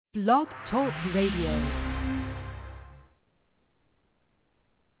Blog Talk Radio.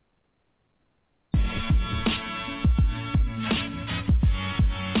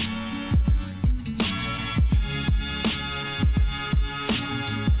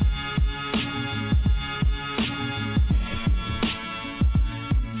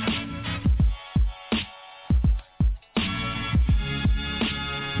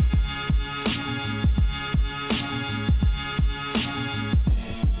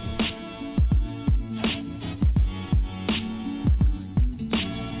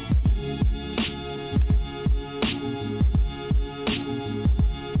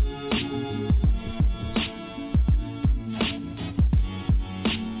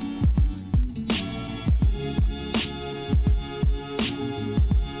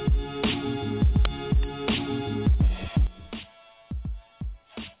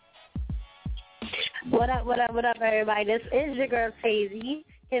 What up, everybody? This is your girl, TayVi.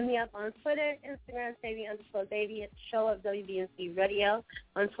 Hit me up on Twitter, Instagram, TayVi_baby. Show up WBNC Radio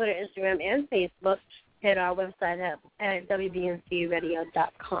on Twitter, Instagram, and Facebook. Hit our website up at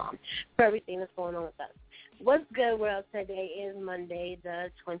WBNCradio.com for everything that's going on with us. What's good, world? Today is Monday, the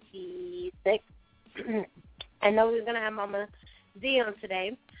 26th. I know we were going to have Mama D on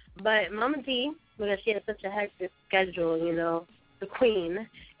today, but Mama D, because she has such a hectic schedule, you know, the queen,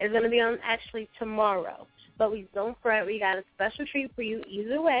 is going to be on actually tomorrow. But we don't fret. We got a special treat for you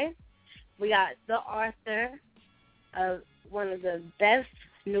either way. We got the author of one of the best,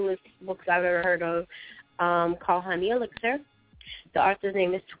 newest books I've ever heard of, called Honey Elixir. The author's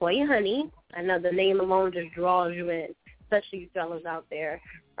name is Toy Honey. I know the name alone just draws you in, especially you fellas out there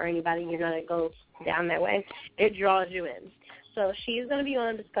or anybody you know that goes down that way. It draws you in. So she's going to be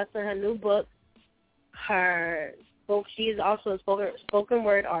on discussing her new book, her book. She is also a spoken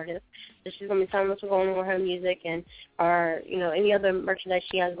word artist. So she's going to be telling us what's going on with her music and, or, you know, any other merchandise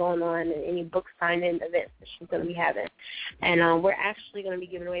she has going on and any book signing events that she's going to be having. And we're actually going to be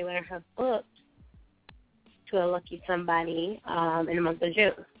giving away one of her books to a lucky somebody in the month of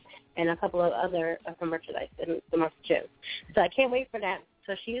June, and a couple of other of her merchandise in the month of June. So I can't wait for that.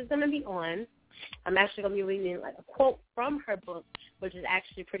 So she is going to be on. I'm actually going to be reading like a quote from her book, which is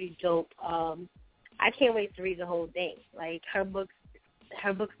actually pretty dope. I can't wait to read the whole thing. Like, her book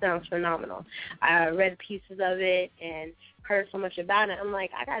sounds phenomenal. I read pieces of it and heard so much about it. I'm like,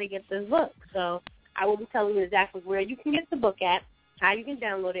 I got to get this book. So I will be telling you exactly where you can get the book at, how you can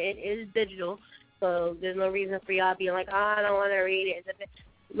download it. It is digital, so there's no reason for y'all being like, oh, I don't want to read it.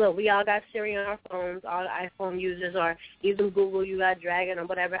 Look, we all got Siri on our phones. All the iPhone users are using Google. You got Dragon or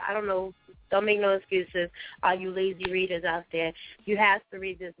whatever. I don't know. Don't make no excuses. All you lazy readers out there, you have to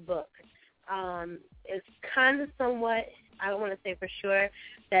read this book. It's kind of somewhat, I don't want to say for sure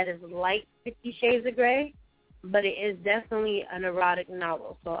that is like 50 Shades of Grey, but it is definitely an erotic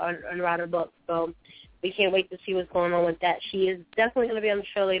novel, so an erotic book. So we can't wait to see what's going on with that. She is definitely going to be on the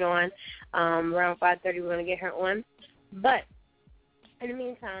show later on. Around 5:30 we're going to get her on. But in the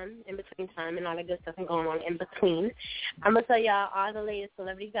meantime, in between time, and all the good stuff is going on in between, I'm going to tell y'all all the latest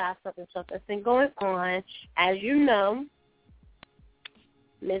celebrity gossip and stuff that's been going on. As you know,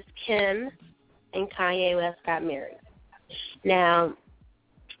 Miss Kim and Kanye West got married. Now,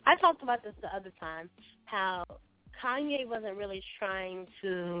 I talked about this the other time, how Kanye wasn't really trying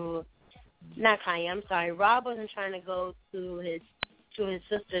to, Rob wasn't trying to go to his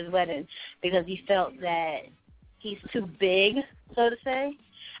sister's wedding because he felt that he's too big, so to say.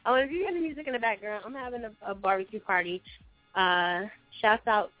 Oh, if you hear the music in the background, I'm having a barbecue party. Shouts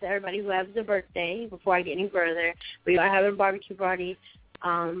out to everybody who has a birthday. Before I get any further, we are having a barbecue party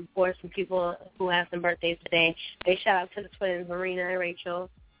for some people who have some birthdays today. Big shout out to the twins, Marina and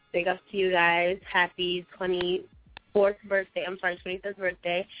Rachel. Big up to you guys. Happy 25th birthday.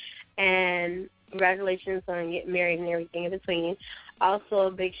 And congratulations on getting married and everything in between. Also,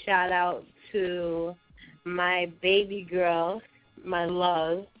 a big shout out to my baby girl, my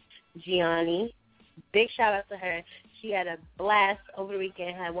love, Gianni. Big shout out to her. She had a blast over the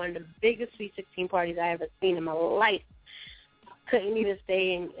weekend, had one of the biggest Sweet 16 parties I ever seen in my life. Couldn't even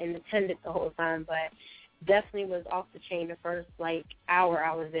stay in attendance the whole time, but definitely was off the chain the first, hour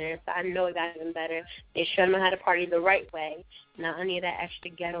I was there. So I know it got even better. They showed me how to party the right way. Not any of that extra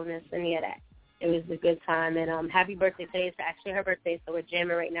ghetto-ness, any of that. It was a good time. And happy birthday. Today is actually her birthday, so we're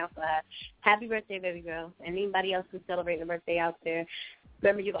jamming right now for her. Happy birthday, baby girl. And anybody else who's celebrating a birthday out there,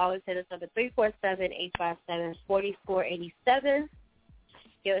 remember, you can always hit us up at 347-857-4487.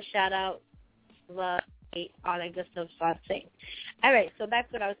 Give a shout-out, love, all that good stuff, so I say. All right, so back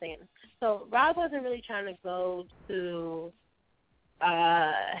to what I was saying. So Rob wasn't really trying to go to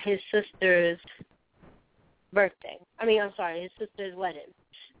his sister's birthday. His sister's wedding.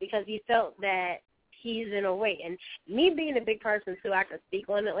 because he felt that he's in a way. And me being a big person, too, I could speak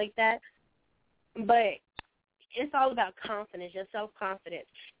on it like that. But it's all about confidence, your self-confidence.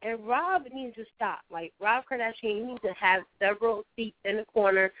 And Rob needs to stop. Like, Rob Kardashian, you need to have several seats in the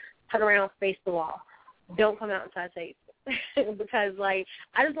corner, turn around, face the wall. Don't come out inside tape. Because, like,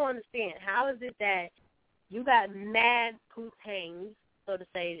 I just don't understand. How is it that you got mad poutines, so to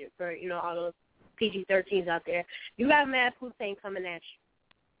say, for, you know, all those PG-13s out there. You got mad poutine coming at you.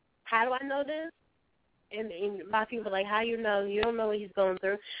 How do I know this? And my people are like, how you know? You don't know what he's going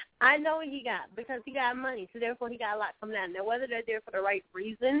through. I know what he got because he got money, so therefore he got a lot coming out. Now, whether they're there for the right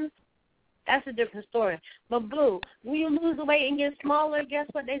reasons, that's a different story. But, Blue, when you lose the weight and get smaller, guess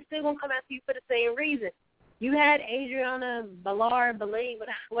what? They still going to come after you for the same reason. You had Adriana Ballard,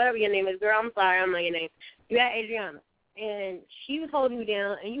 whatever your name is. Girl, I'm sorry, I don't know your name. You had Adriana, and she was holding you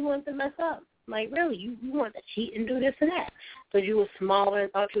down, and you wanted to mess up. Like, really, you wanted to cheat and do this and that. Because you were smaller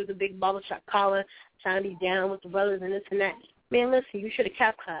and thought you was a big bubble shot collar, trying to be down with the brothers and this and that. Man, listen, you should have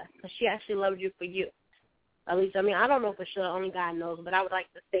kept her because she actually loved you for you. At least, I mean, I don't know for sure. Only God knows. But I would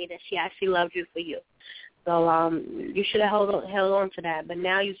like to say that she actually loved you for you. So you should have held on to that. But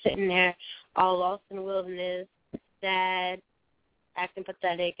now you're sitting there all lost in the wilderness, sad, acting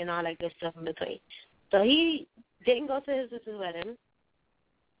pathetic, and all that good stuff in between. So he didn't go to his sister's wedding.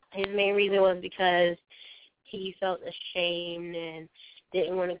 His main reason was because he felt ashamed and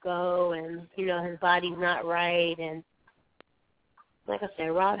didn't want to go, and, you know, his body's not right. And like I said,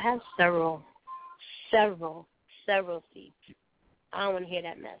 Rob has several seats. I don't want to hear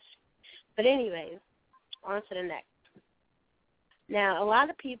that mess. But anyways, on to the next. Now, a lot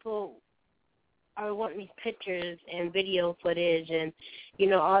of people are wanting these pictures and video footage and, you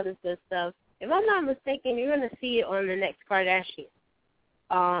know, all this good stuff. If I'm not mistaken, you're going to see it on the next Kardashian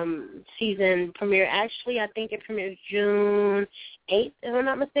season premiere. Actually, I think it premieres June 8th, if I'm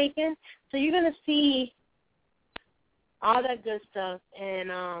not mistaken. So you're going to see all that good stuff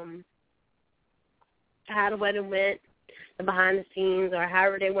and how the wedding went, the behind the scenes, or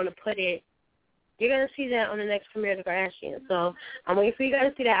however they want to put it. You're going to see that on the next premiere of the Kardashians. So I'm waiting for you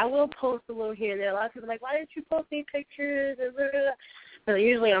guys to see that. I will post a little here and there. A lot of people are like, why didn't you post any pictures? So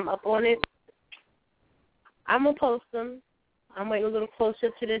usually I'm up on it. I'm going to post them. I'm waiting a little closer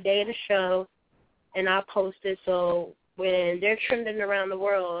to the day of the show, and I'll post it so when they're trending around the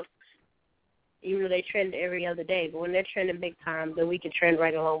world, even though they trend every other day, but when they're trending big time, then we can trend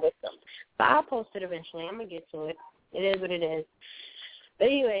right along with them. But I'll post it eventually. I'm going to get to it. It is what it is. But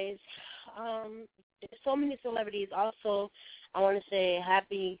anyways, there's so many celebrities. Also, I want to say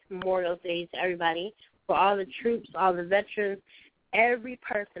happy Memorial Day to everybody, for all the troops, all the veterans, every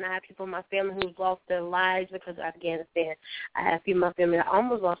person. I have people in my family who've lost their lives because of Afghanistan. I have people in my family that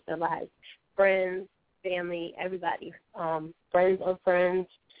almost lost their lives. Friends, family, everybody. Friends of friends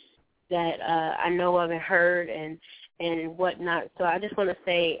that I know of and heard and whatnot. So I just want to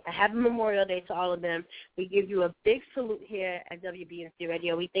say a happy Memorial Day to all of them. We give you a big salute here at WBMC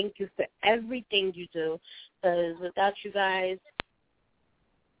Radio. We thank you for everything you do, because without you guys,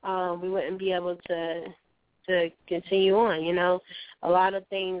 we wouldn't be able to continue on, you know. A lot of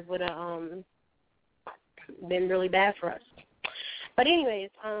things would have been really bad for us. But anyways,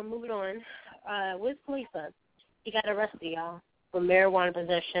 moving on. Wiz Khalifa, he got arrested, y'all, for marijuana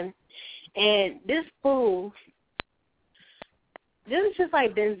possession. And this fool, this is just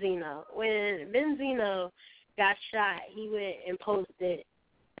like Benzino. When Benzino got shot, he went and posted,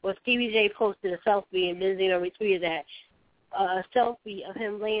 well, Stevie J posted a selfie, and Benzino retweeted that, a selfie of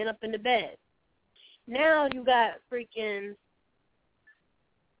him laying up in the bed. Now you got freaking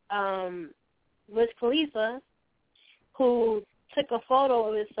Wiz Khalifa, who took a photo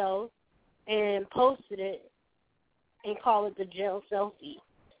of himself and posted it and called it the jail selfie.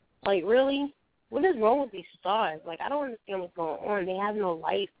 Like, really? What is wrong with these stars? Like, I don't understand what's going on. They have no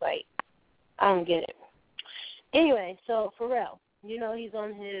life. Like, I don't get it. Anyway, so Pharrell, you know, he's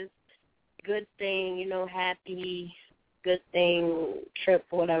on his good thing, you know, happy, good thing trip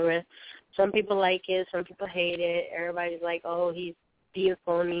or whatever. Some people like it. Some people hate it. Everybody's like, oh, he's being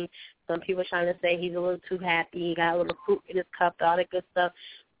phony. Some people trying to say he's a little too happy. He got a little fruit in his cup, all that good stuff.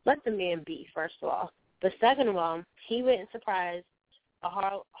 Let the man be, first of all. But second of all, he went and surprised a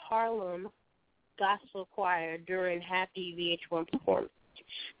Harlem gospel choir during Happy VH1 performance.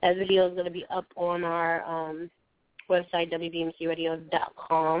 That video is going to be up on our website,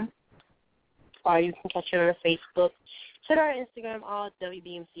 WBMCRadio.com, or you can catch it on our Facebook, Twitter, or Instagram, all at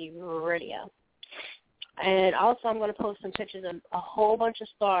WBMC Radio. And also I'm going to post some pictures of a whole bunch of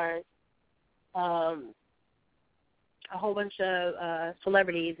stars, a whole bunch of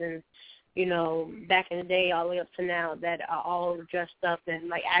celebrities and you know, back in the day all the way up to now that are all dressed up in,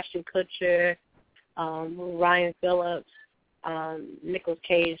 like, Ashton Kutcher, Ryan Phillips, Nicolas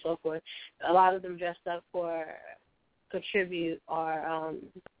Cage, so forth. A lot of them dressed up for contribute or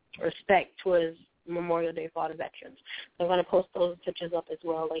respect towards Memorial Day for all the veterans. So I'm going to post those pictures up as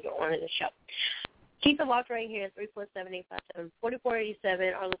well later on in the show. Keep it locked right here at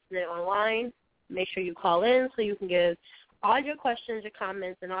 347-857-4487 or listening online. Make sure you call in so you can give all your questions, your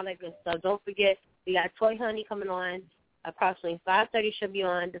comments, and all that good stuff. Don't forget, we got Toy Honey coming on. Approximately 5:30 should be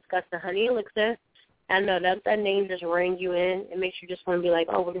on, discuss the Honey Elixir. I know that name just rang you in. It makes you just want to be like,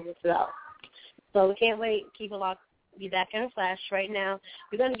 oh, what is this about? So we can't wait. Keep it locked. Be back in a flash. Right now,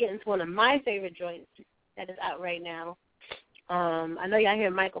 we're going to get into one of my favorite joints that is out right now. I know y'all hear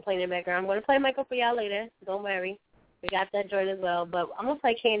Michael playing in the background. I'm going to play Michael for y'all later. Don't worry. We got that joint as well. But I'm going to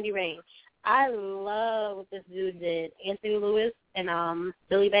play Candy Rain. I love what this dude did, Anthony Lewis and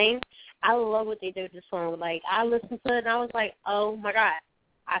Billy Bane. I love what they did with this song. Like, I listened to it, and I was like, oh, my God.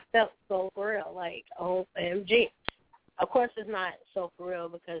 I felt so for real, like, OMG. Of course, it's not so for real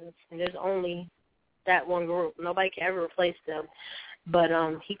because there's only that one group. Nobody can ever replace them. But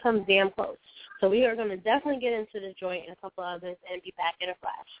he comes damn close. So we are going to definitely get into the joint and a couple others and be back in a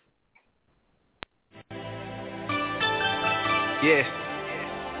flash. Yeah.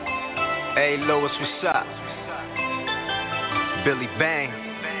 Hey, Lois, what's up? Billy Bang.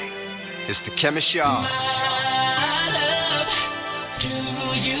 It's the chemist, y'all. Do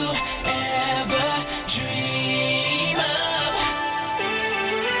you ever dream of?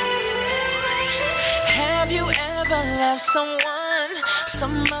 Have you ever loved someone so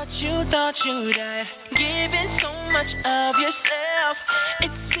much you thought you'd die, giving so much of yourself?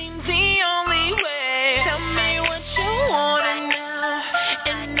 It seems the only way. Tell me what you want now,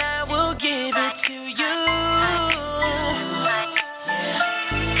 and I will give it to you.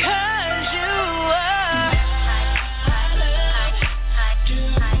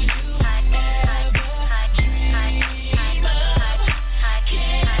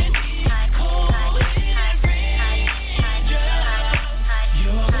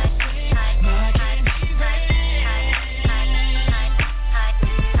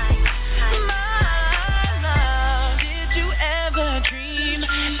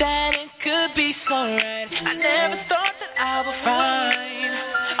 Alright, I never thought that I would find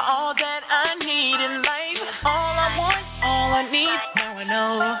all that I need in life, all I want, all I need. Now I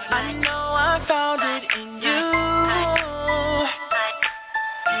know I found it in you.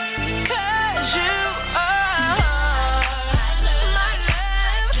 'Cause you are my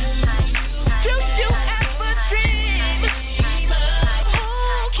love. Do you ever dream? Who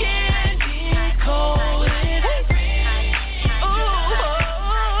can be cold and rain?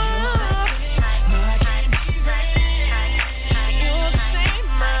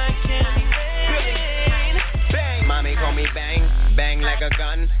 Like a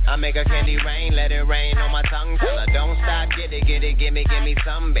gun, I make a candy rain, let it rain on my tongue. Tell her don't stop, get it, give me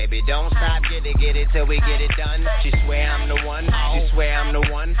some, baby. Don't stop, get it till we get it done. She swear I'm the one, she swear I'm the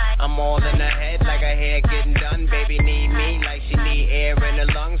one. I'm all in her head like her hair getting done. Baby need me like she need air in her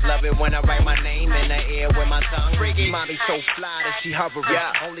lungs. Love it when I write my name in her ear with my tongue. Freaky, mommy so fly that she hovering.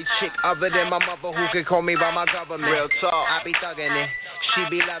 Yeah. Only chick other than my mother who can call me by my government. Real talk, I be thugging it, she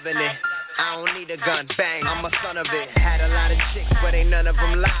be loving it. I don't need a gun, bang, I'm a son of it. Had a lot of chicks, but ain't none of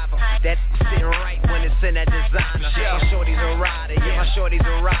them live. That's sitting right when it's in that designer. My shorty's a rider, yeah, my shorty's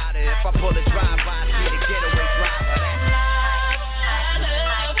a rider. If I pull a drive-by, see the getaway driver.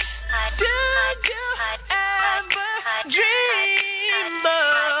 Love, do you ever dream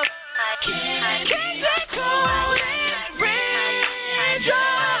of? Can't take cold and rain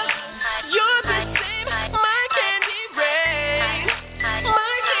drop. You're the same, my candy rain. My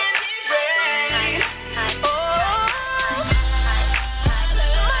candy rain. Oh,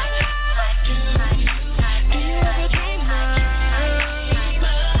 do you ever dream of?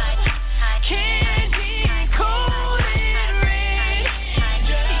 Candy, cold and rain.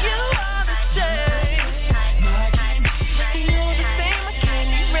 You are the same. You're the same, my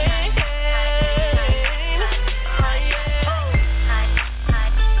candy rain. Oh, yeah.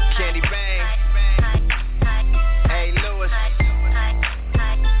 Candy Bang. Hey, Lewis.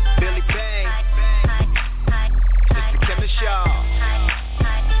 Billy Bang. It's the chemist, y'all.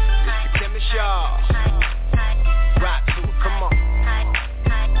 It's the chemist, y'all. Rock to it, come on.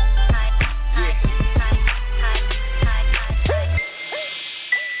 Yeah.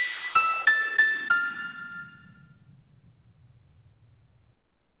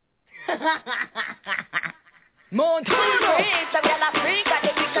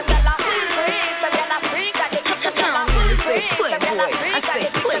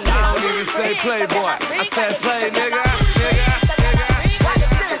 Playboy. I said play, nigga.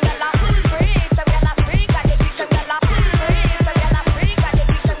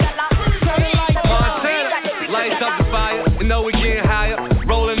 Montana, lights up the fire. You know we getting higher.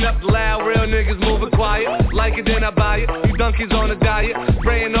 Rolling up the loud, real niggas moving quiet. Like it, then I buy it. You donkeys on a diet.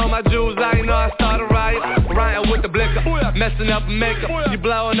 Spraying on my jewels, I ain't know I started riot. Ryan with the blicker, messing up her makeup. You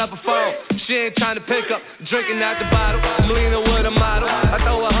blowing up a phone, she ain't trying to pick up. Drinking out the bottle, I'm leaning with a model. I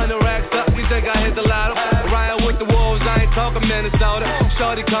throw 100 racks up, you think I hit the lotto. Ryan with the wolves, I ain't talking Minnesota.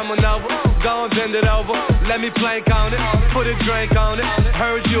 Shorty coming over, go and bend it over. Let me plank on it, put a drink on it.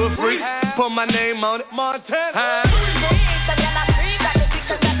 Heard you a freak, put my name on it. Montana.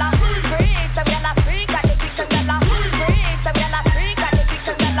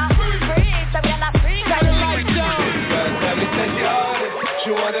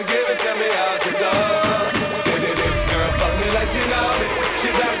 You wanna give it, tell me how to go. Girl, fuck me like you know me. She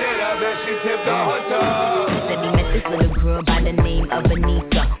backed it up and she tipped on her toe. Said he met this little girl by the name of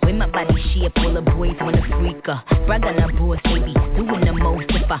Anika. With my body shape, all the boys wanna freak her. Brag on her boss, they be doing the most.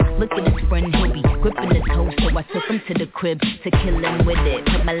 If I look at his friend, he'll be gripping his toes. So I took him to the crib to kill him with it.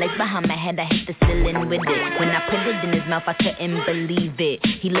 Put my legs behind my head, I hit the ceiling with it. When I put it in his mouth, I couldn't believe it.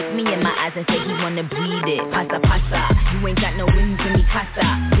 He looked me in my eyes and said he wanna breathe it. Pasa, pasa, you ain't got no wings in me casa.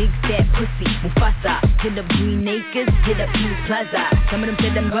 Big fat pussy, Mufasa. Hit up Green Acres, hit up Peace Plaza. Some of them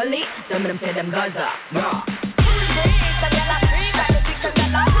said them gully, some of them said them Gaza. Nah.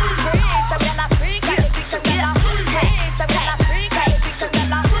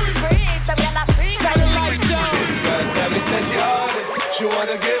 You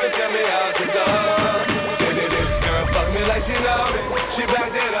wanna give it, tell me how to go. Girl, fuck me like she know me. She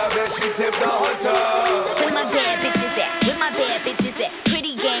backed it up and she tipped on her toe. Where my bad bitches at? Where my bad bitches at?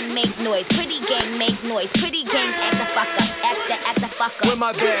 Pretty gang make noise, pretty gang make noise. Pretty gang act the fuck up, act the fuck up. Where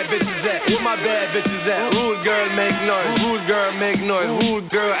my bad bitches at? Where my bad bitches at? Rude girl make noise, rude girl make noise.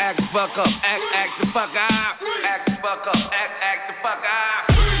 Rude girl act the fuck up, act the fuck up. Act the fuck up, act the fuck up.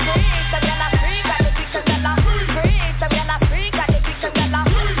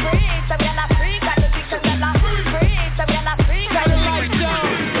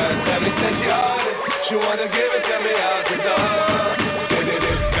 You wanna give it, tell me how to go.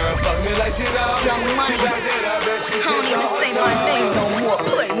 Girl, fuck me like she know. Young money. She backed it up and she I don't even say my name no more,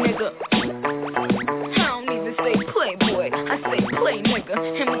 play nigga. I don't even say playboy, I say play nigga.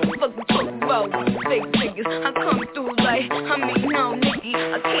 And what the fuck we talk about with the fake niggas? I come through like, I mean no Nicky.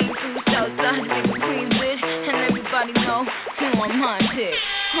 I came through the south side, nigga Queen with, and everybody know who I'm haunted.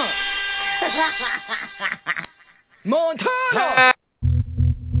 Montana!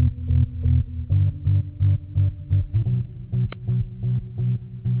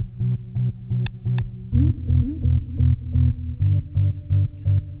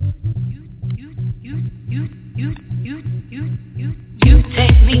 You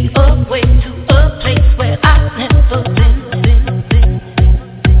take me away to a place where I've never been.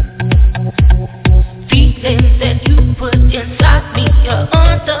 Feelings that you put inside me are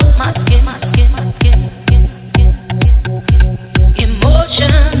under my skin.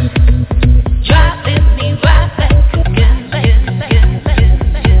 Emotions driving me right back again.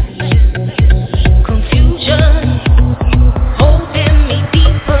 Confusion holding me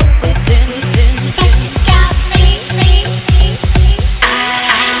deeper within. Got me.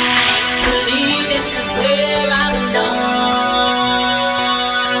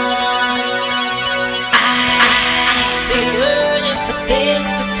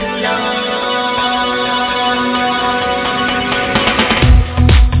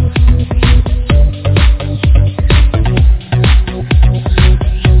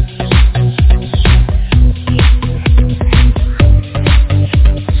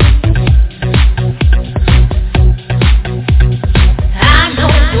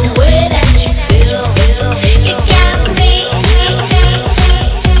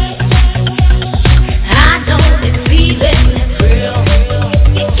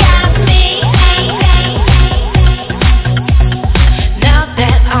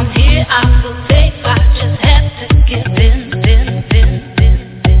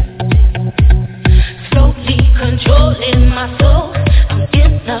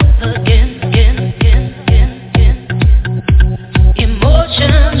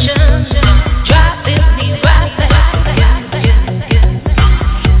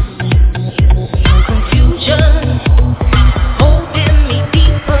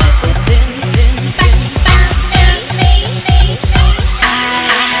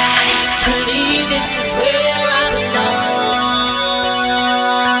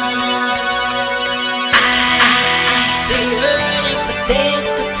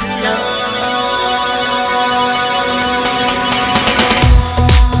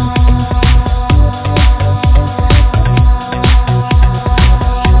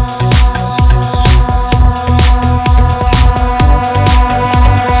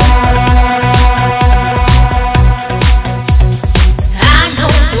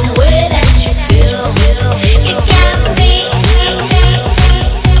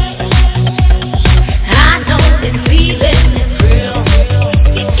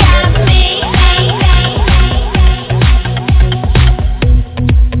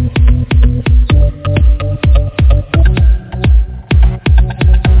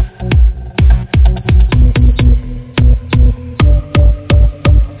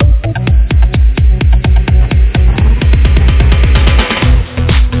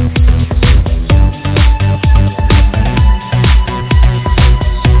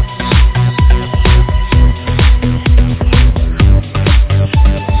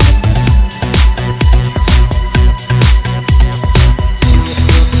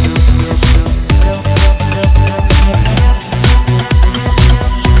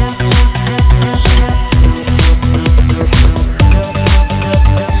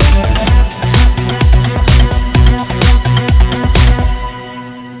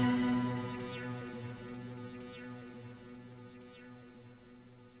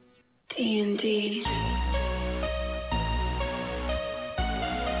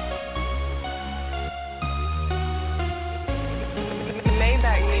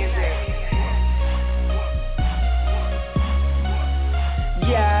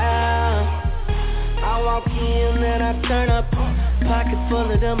 walk in and I turn up. Pocket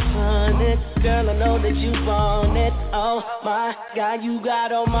full of them hundreds. Girl, I know that you want it. Oh my God, you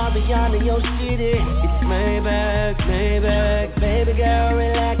got all my beyond in your city. It's Maybach, Maybach. Baby girl,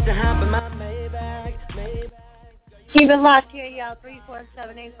 relax and hop in my Maybach, Maybach. Keep it locked here, y'all.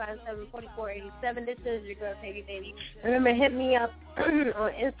 347-857-4487. This is your girl, TayVi, baby. Remember, hit me up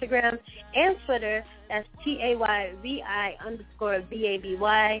on Instagram and Twitter. That's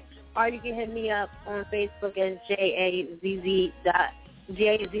TayVi_BABY. Or you can hit me up on Facebook as JAZZY.BOYD,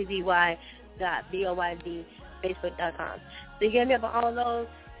 Facebook.com. So you get me up on all those.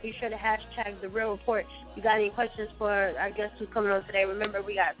 Be sure to hashtag The Real Report. You got any questions for our guest who's coming on today? Remember,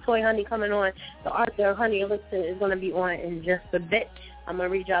 we got Toy Honey coming on. The Arthur Honey Elixir is going to be on in just a bit. I'm going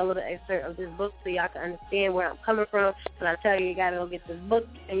to read y'all a little excerpt of this book so y'all can understand where I'm coming from. But I tell you, you got to go get this book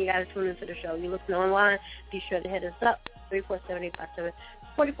and you got to tune into the show. You listen online, be sure to hit us up,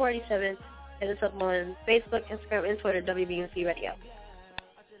 347-857-4487. Hit us up on Facebook, Instagram, and Twitter, WBMC Radio.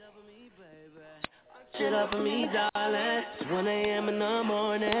 Shit up for me, darling. It's 1 a.m. in the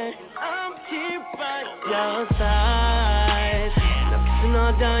morning. I'm here by your side. Now kissing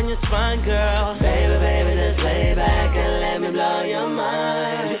all down your spine, girl. Baby, baby, just lay back and let me blow your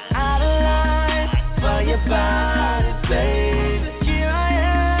mind. Out of line for your body, babe. Here I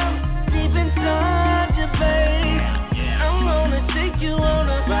am, deep inside your face. I'm gonna take you on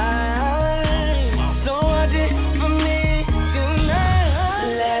a ride. So what did for me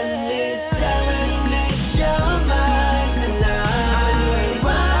tonight? Let me serenade your mind tonight.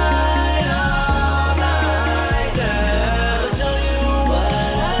 Ride all night, girl. Show you what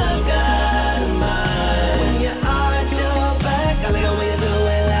I've got in mind. When you arch your back, I like the way you do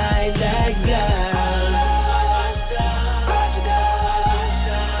it like that, girl.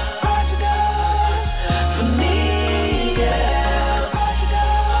 For me, yeah.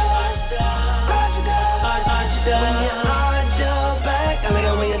 When you arch your back, I like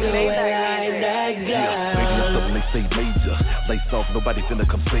the way you do it like that, girl. Something they say major. Lace off, nobody finna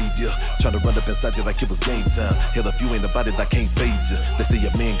come save ya. Tryna run up inside you like it was game time. Hell, if you ain't about it, I can't fade ya. They say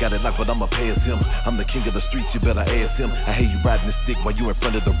your man got it locked, but I'ma pass him. I'm the king of the streets, you better ask him. I hear you riding the stick while you in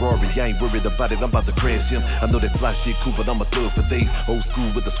front of the Rory. I ain't worried about it, I'm about to crash him. I know that fly shit cool, but I'm a thug for days. Old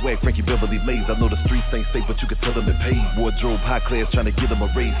school with the swag, Frankie Beverly Mays. I know the streets ain't safe, but you can tell them it pays. Wardrobe high class, tryna get them a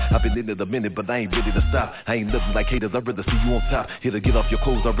raise. I've been in it a minute, but I ain't ready to stop. I ain't nothing like haters, I'd rather see you on top. Here to get off your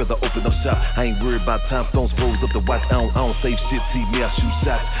clothes, I'd rather open up shop. I ain't worried about time, stones froze up the watch. I don't save shit, see me, I shoot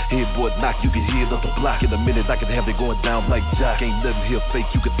shots. Headboard knock, you can hear it up the block. In a minute, I can have it going down like Jock. Ain't nothing here fake,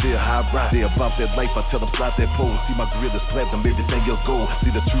 you can tell how I rock. They about that life, I tell them slide that pole. See my grill is platinum, everything else gold.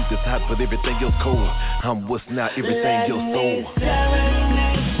 See the truth is hot, but everything else cold. I'm what's not, everything else sold. Let me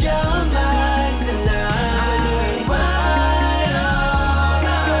serenade your mind tonight. Ride all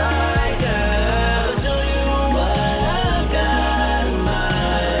night, girl. Show you what I've got in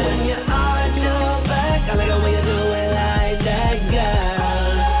mind. When you arch your back, I like the way you do it like that, girl.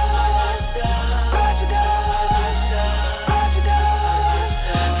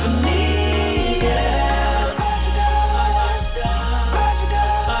 For me, yeah.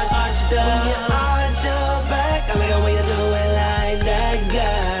 When you arch your back, I like the way you do it like that,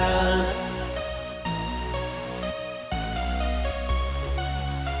 girl.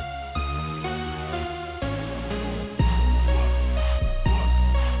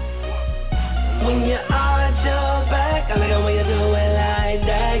 When you arch your back, I like the way you do it like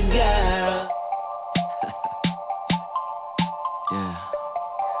that, girl. Yeah.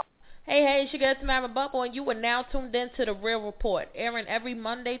 Hey, it's your girl Tamara Bubble, and you are now tuned in to The Real Report, airing every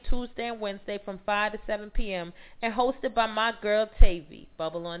Monday, Tuesday, and Wednesday from 5 to 7 p.m., and hosted by my girl TayVi.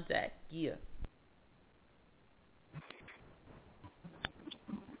 Bubble on deck. Yeah.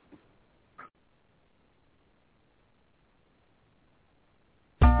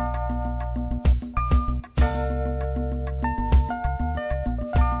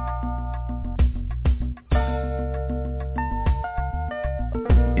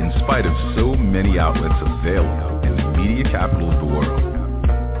 In spite of so many outlets available in the media capital of the world,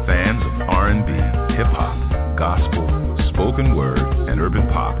 fans of R&B, hip-hop, gospel, spoken word, and urban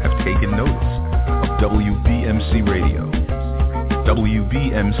pop have taken notice of WBMC Radio.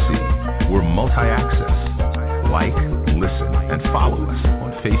 WBMC, we're multi-access. Like, listen, and follow us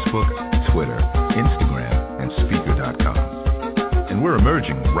on Facebook, Twitter, Instagram, and Speaker.com. And we're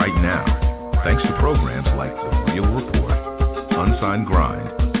emerging right now, thanks to programs like The Real Report, Unsigned Grind,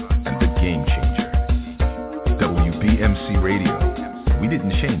 and The Game Changer. WBMC Radio. We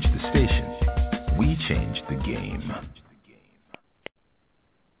didn't change the station. We changed the game.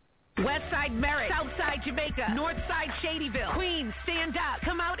 Westside Merritt, Southside Jamaica, Northside Shadyville, Queens, stand up.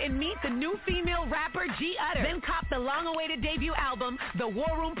 Come out and meet the new female rapper G Utter. Then cop the long-awaited debut album, The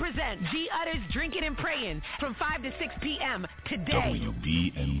War Room Presents G Utter's Drinking and Praying from 5 to 6 p.m. today.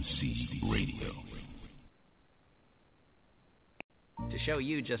 WBMC Radio. To show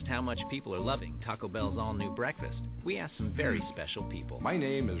you just how much people are loving Taco Bell's all-new breakfast, we asked some very special people. My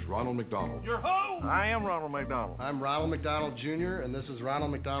name is Ronald McDonald. You're who? I am Ronald McDonald. I'm Ronald McDonald Jr., and this is Ronald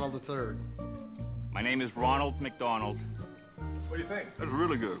McDonald III. My name is Ronald McDonald. What do you think? That's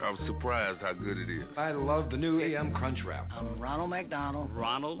really good. I was surprised how good it is. I love the new AM Crunch Wrap. I'm Ronald McDonald.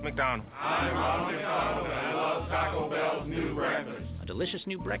 Ronald McDonald. I'm Ronald McDonald, and I love Taco Bell's new breakfast. A delicious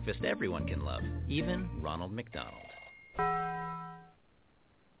new breakfast everyone can love, even Ronald McDonald.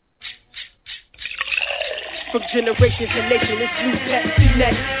 From generations to nation, it's new Pepsi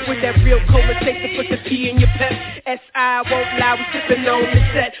next. With that real cola taste to put the P in your pep. S.I. won't lie, we sippin' on the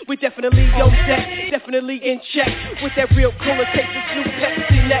set. We definitely on deck, definitely in check. With that real cola taste, it's new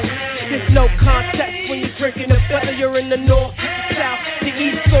Pepsi next. There's no contest when you're drinking the whether you're in the north, the south, the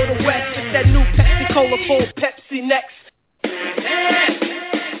east, or the west. It's that new Pepsi Cola full Pepsi next.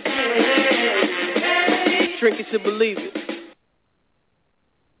 Drink it to believe it.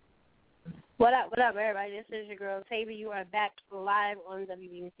 What up, everybody? This is your girl, TayVi. You are back live on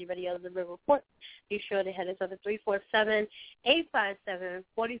WBMC Radio, The River Report. Be sure to head us up at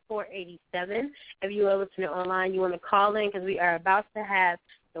 347-857-4487. If you are listening online, you want to call in because we are about to have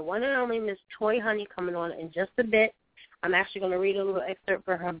the one and only Miss Toy Honey coming on in just a bit. I'm actually going to read a little excerpt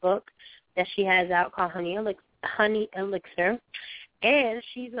for her book that she has out called Honey Elixir. And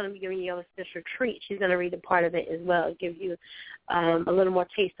she's going to be giving you a special treat. She's going to read a part of it as well, give you a little more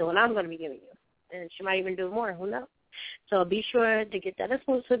taste of what I'm going to be giving you. And she might even do more. Who knows? So be sure to get that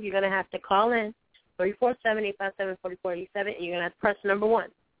exclusive. You're going to have to call in 347-857-4487, and you're going to have to press number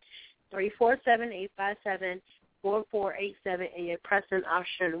 1. 347-857-4487, and you're pressing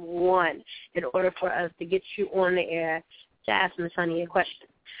option 1 in order for us to get you on the air to ask Ms. Honey a question.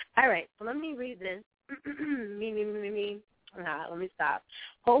 All right, so let me read this. me. Let me stop.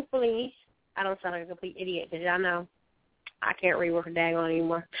 Hopefully, I don't sound like a complete idiot because y'all know I can't read worth a daggone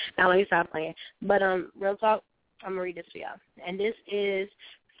anymore. Now, let me stop playing. But real talk, I'm going to read this for y'all. And this is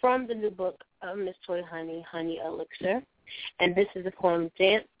from the new book of Miss Toy Honey, Honey Elixir. And this is the poem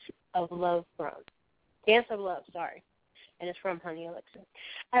Dance of Love, sorry. And it's from Honey Elixir.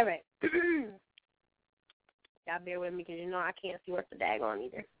 All right. Y'all bear with me because you know I can't see worth a daggone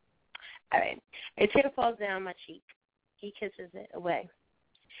either. All right. A tear falls down my cheek. He kisses it away.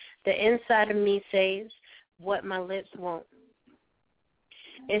 The inside of me says what my lips won't.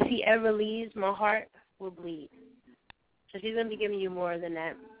 If he ever leaves, my heart will bleed. So she's going to be giving you more than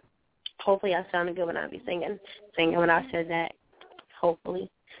that. Hopefully I sounded good when I be singing when I said that. Hopefully.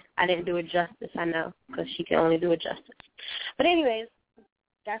 I didn't do it justice, I know, because she can only do it justice. But anyways,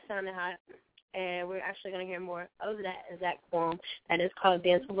 that sounded hot. And we're actually going to hear more of that exact poem that is called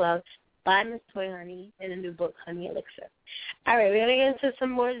Dance of Love by Miss Toy Honey in the new book, Honey Elixir. All right, we're going to get into some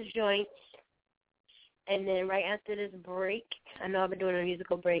more joints. And then right after this break, I know I've been doing a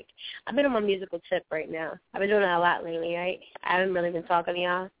musical break. I've been on my musical tip right now. I've been doing it a lot lately, right? I haven't really been talking to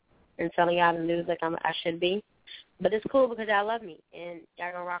y'all and telling y'all the news like I should be. But it's cool because y'all love me, and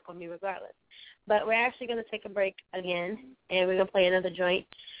y'all going to rock with me regardless. But we're actually going to take a break again, and we're going to play another joint.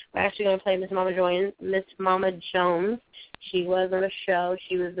 We're actually going to play Miss Mama Jones. She was on the show.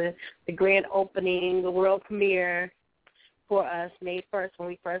 She was the grand opening, the world premiere for us, May 1st, when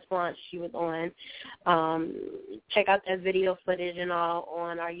we first launched. She was on. Check out that video footage and all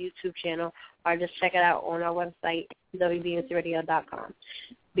on our YouTube channel, or just check it out on our website, WBMCRadio.com.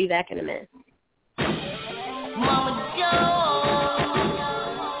 Be back in a minute. Mama Jones.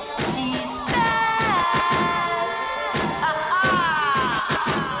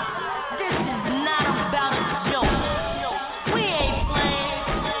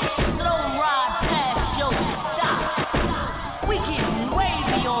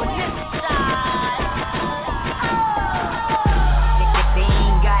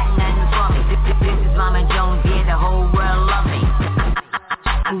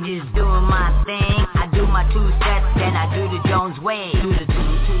 I'm just doing my thing. I do my 2 steps, then I do the Jones way. Do the 2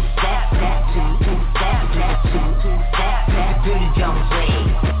 step, step, 2 step, step, 2 step, step, do the Jones way. 2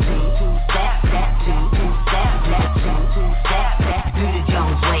 step, step, 2 step, step, 2 step, step, do the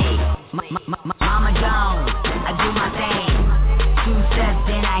Jones way. Mama Jones, I do my thing. 2 steps,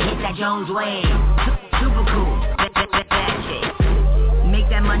 then I hit that Jones way. Super cool, that shit.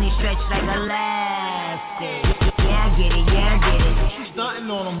 Make that money stretch like elastic. Yeah, I get it, yeah, I get it.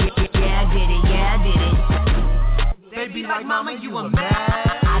 Stunting on them. Yeah, I did it, yeah, I did it. They be like, mama, you a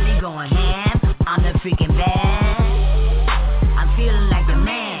mad. I be going freaking bad. I'm feeling like a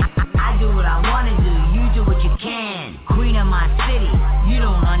man. I do what I wanna do, you do what you can. Queen of my city, you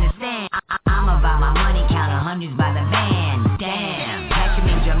don't understand. I'm about my money, counting hundreds by the band. Damn, catch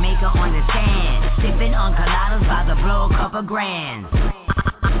him in Jamaica on the sand, sipping on coladas, about to blow a couple grand.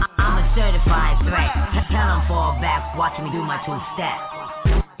 I'm a certified threat. Tell them fall back, watch me do my two-step.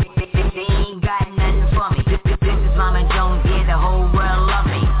 They ain't got nothing for me. This is Mama Jones, yeah, the whole world love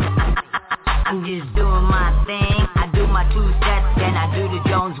me. I'm just doing my thing. I do my two steps, then I do the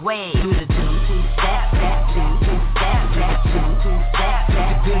Jones way. Do the two-step, two-step, two-step,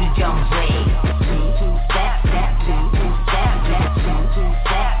 do the Jones way. Two-step, two-step,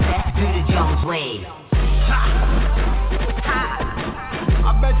 two-step, do the Jones way.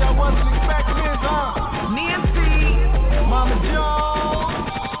 I bet y'all wasn't expecting this, huh? Nancy, Mama Jones,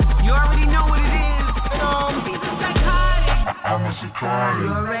 you already know what it is. He's a psychotic. I'm a psychotic.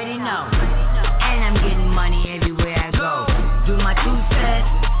 You already know. And I'm getting money everywhere I go. Do my two steps,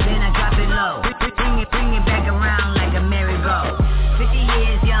 then I drop it low. Bring it back around like a merry-go. 50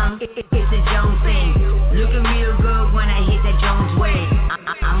 years young, it's a Jones thing. Looking real good when I hit that Jones way.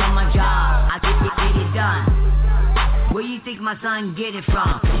 I'm on my job, I get it done. Where you think my son get it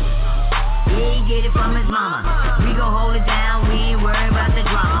from? He get it from his mama. We gon' hold it down, we ain't worried about the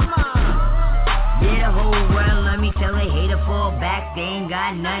drama. Yeah, the whole world let me tell a hater fall back, they ain't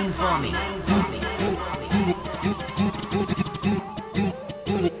got nothing for me.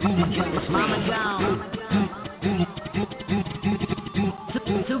 Mama Jones,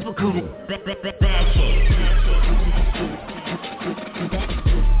 super cool, bad shit.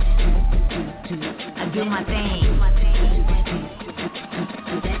 I do my thing.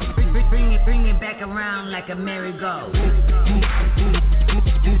 Bring it back around like a merry-go.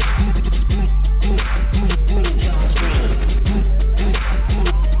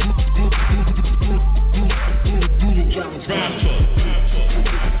 Bad shit.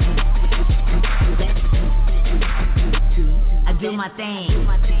 I do my thing.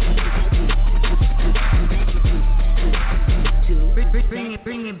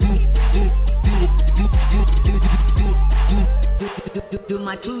 Bring it. Do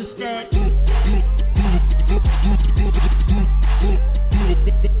my two-step.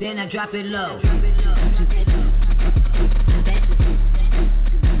 Then I drop it low.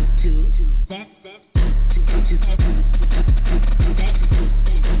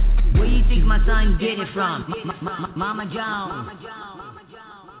 Where you think my son get it from? Mama Jones.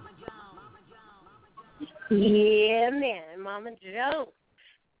 Yeah, man, Mama Jones.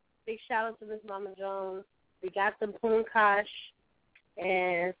 Big shout out to Miss Mama Jones. We got some Punkash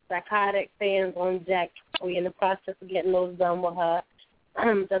and Psychotic fans on deck. We're in the process of getting those done with her.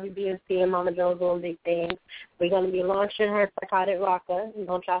 WBMC and Mama Jones doing big things. We're going to be launching her Psychotic Rocker.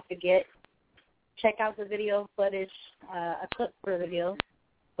 Don't y'all forget. Check out the video footage, a clip for the video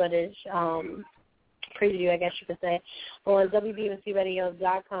footage, preview, I guess you could say, on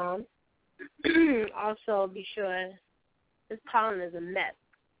WBMCradio.com. Also, be sure, this pollen is a mess.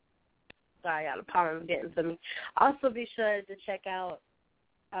 Sorry, y'all, the pollen getting to me. Also, be sure to check out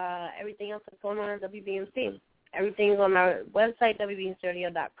everything else that's going on at WBMC. Everything's on our website,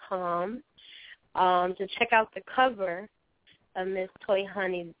 WBMCradio.com. To check out the cover of Miss Toy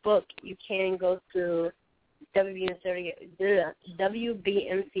Honey's book, you can go to WBMC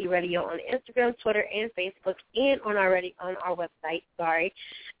Radio on Instagram, Twitter, and Facebook, and on our website. Sorry.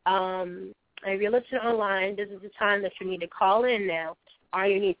 If you're listening online, this is the time that you need to call in now, or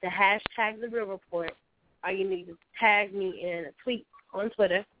you need to hashtag the Real Report, or you need to tag me in a tweet on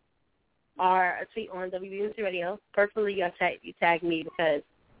Twitter, or a tweet on WBMC Radio. Personally, you tag me because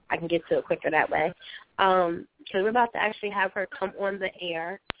I can get to it quicker that way. Because we're about to actually have her come on the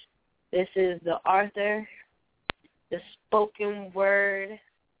air. This is the author, the spoken word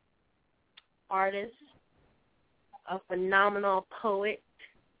artist, a phenomenal poet.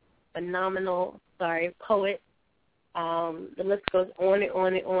 The list goes on and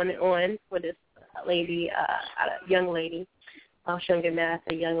on and on and on with this lady, young lady. I shouldn't get mad, I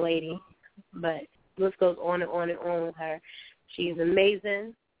say young lady, but the list goes on and on and on with her. She's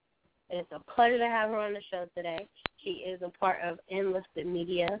amazing, and it's a pleasure to have her on the show today. She is a part of Enlisted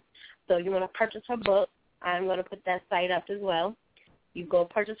Media, so if you want to purchase her book, I'm going to put that site up as well. You go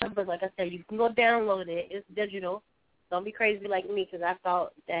purchase her book. Like I said, you can go download it. It's digital. Don't be crazy like me, because I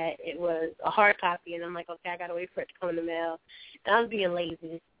thought that it was a hard copy, and I'm like, okay, I got to wait for it to come in the mail. And I was being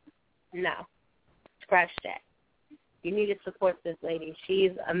lazy. No. Scratch that. You need to support this lady.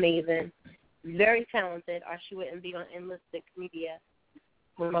 She's amazing, very talented, or she wouldn't be on Enlisted Media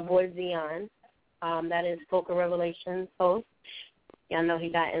with my boy Deon. That is Spoken Revelations host. Y'all know he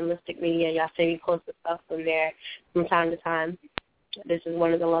got Enlisted Media. Y'all see he posts stuff from there from time to time. This is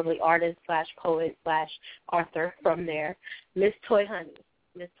one of the lovely artists / poet / author from there, Miss Toy Honey.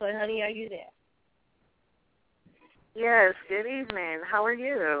 Miss Toy Honey, are you there? Yes, good evening. How are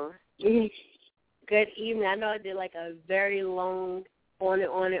you? Good evening. I know I did like a very long on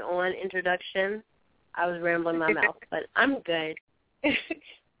and on introduction. I was rambling my mouth, but I'm good.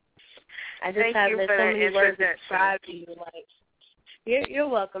 I just have so many words to describe you. Like, you're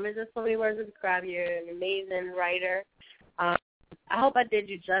welcome. There's just so many words to describe you. You're an amazing writer. I hope I did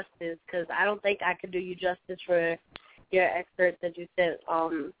you justice, because I don't think I could do you justice for your excerpt that you sent.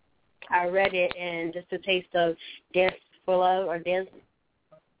 I read it, and just a taste of Dance for Love, or Dance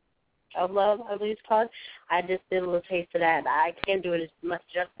of Love, I believe it's called. I just did a little taste of that. I can't do it as much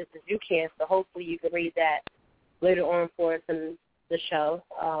justice as you can, so hopefully you can read that later on for us in the show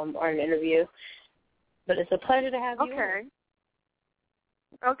or an interview. But it's a pleasure to have you on.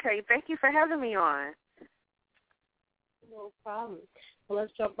 Okay, thank you for having me on. No problem. Well,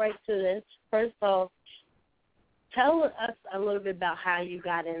 let's jump right to this. First off, tell us a little bit about how you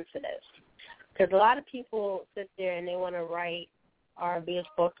got into this. Because a lot of people sit there and they want to write or be a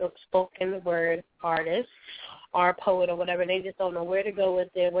spoken word artist or a poet or whatever. They just don't know where to go with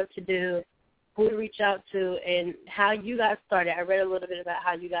it, what to do, who to reach out to, and how you got started. I read a little bit about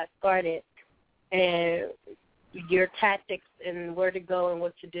how you got started and your tactics and where to go and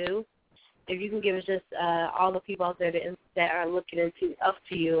what to do. If you can give us just all the people out there that are looking up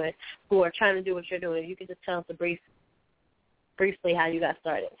to you and who are trying to do what you're doing, if you can just tell us briefly how you got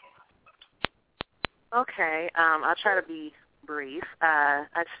started. Okay, I'll try to be brief. I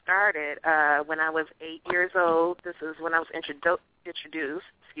started when I was 8 years old. This is when I was introduced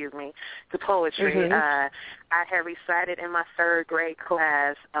to poetry. Mm-hmm. I had recited in my third grade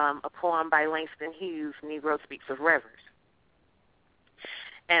class a poem by Langston Hughes, Negro Speaks of Rivers.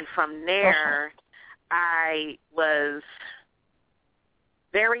 And from there, I was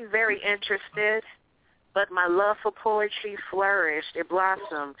very, very interested, but my love for poetry flourished. It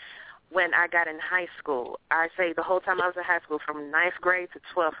blossomed when I got in high school. I say the whole time I was in high school, from 9th grade to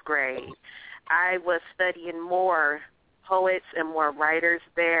 12th grade, I was studying more poets and more writers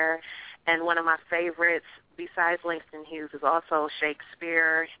there. And one of my favorites, besides Langston Hughes, is also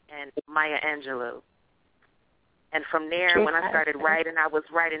Shakespeare and Maya Angelou. And from there, when I started writing, I was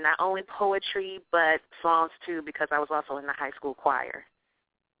writing not only poetry, but songs, too, because I was also in the high school choir.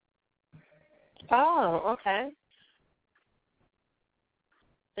 Oh, okay.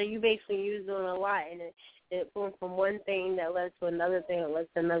 So you basically was doing a lot, and it went from one thing that led to another thing, that led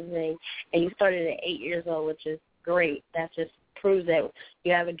to another thing, and you started at 8 years old, which is great. That just proves that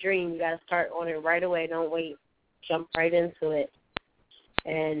you have a dream. You got to start on it right away. Don't wait. Jump right into it,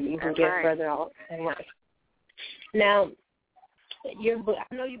 and you can get further on in life. Now, I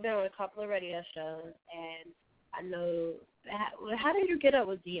know you've been on a couple of radio shows, and I know, how did you get up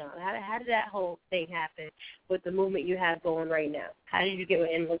with Deon? How did that whole thing happen with the movement you have going right now? How did you get with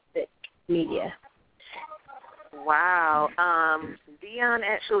Enlisted Media? Wow. Deon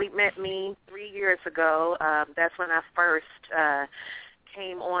actually met me 3 years ago. That's when I first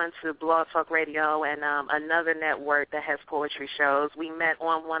came on to Blog Talk Radio and another network that has poetry shows. We met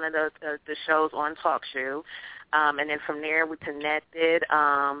on one of the shows on Talk Show. And then from there we connected,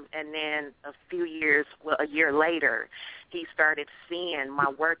 and then a year later, he started seeing my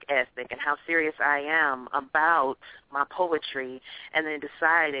work ethic and how serious I am about my poetry, and then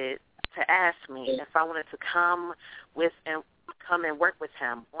decided to ask me if I wanted to come and work with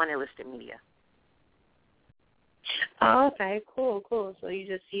him on Enlisted Media. Oh, okay, cool. So you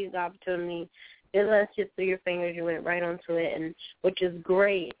just seized the opportunity. It let you through your fingers. You went right onto it, and which is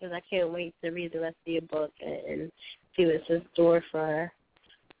great, because I can't wait to read the rest of your book and see what's in store for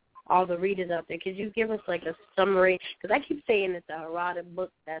all the readers out there. Could you give us like a summary? Because I keep saying it's a erotic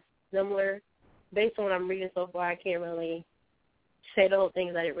book that's similar. Based on what I'm reading so far, I can't really say the whole thing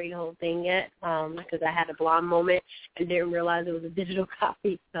because I didn't read the whole thing yet because I had a blonde moment and didn't realize it was a digital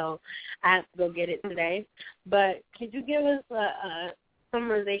copy, so I have to go get it today. But could you give us a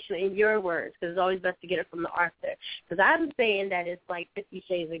summarization in your words, because it's always best to get it from the author, because I'm saying that it's like 50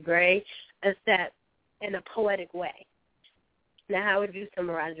 Shades of Grey, except in a poetic way. Now, how would you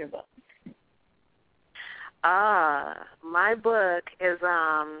summarize your book? My book is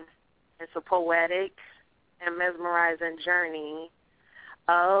it's a poetic and mesmerizing journey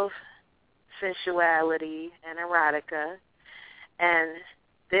of sensuality and erotica, and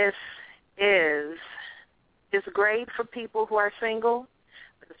this is great for people who are single,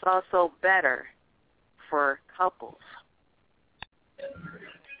 but it's also better for couples.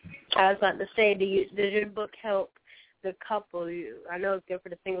 I was about to say, does your book help the couple, I know it's good for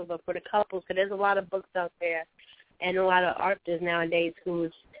the singles, but for the couples, because there's a lot of books out there and a lot of artists nowadays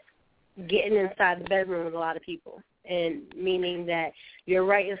who's getting inside the bedroom with a lot of people, and meaning that you're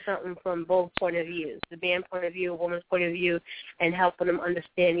writing something from both point of views, the man point of view, a woman's point of view, and helping them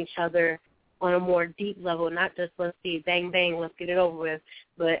understand each other on a more deep level, not just let's see, bang, bang, let's get it over with,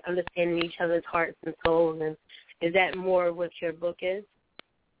 but understanding each other's hearts and souls. And is that more what your book is?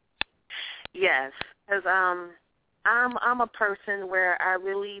 Yes, because I'm a person where I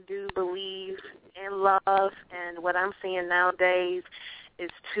really do believe in love, and what I'm seeing nowadays is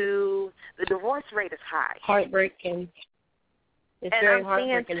the divorce rate is high. Heartbreaking. It's and very I'm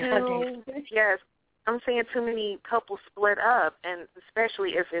heartbreaking. Yes, I'm seeing too many couples split up, and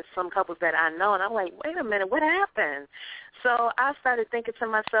especially if it's some couples that I know, and I'm like, wait a minute, what happened? So I started thinking to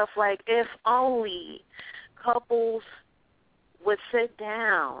myself, like, if only couples would sit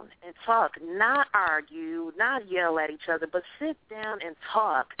down and talk, not argue, not yell at each other, but sit down and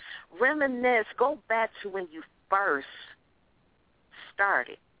talk, reminisce, go back to when you first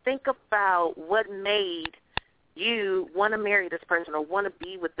started. Think about what made you want to marry this person or want to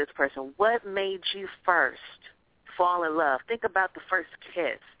be with this person. What made you first fall in love? Think about the first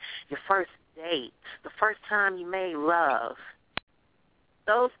kiss, your first date, the first time you made love.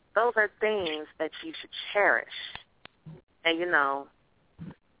 Those are things that you should cherish. And, you know.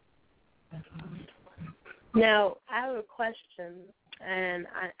 Now, I have a question, and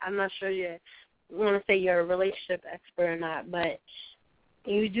I'm not sure you want to say you're a relationship expert or not, but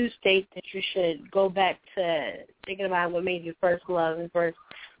you do state that you should go back to thinking about what made you first love and first,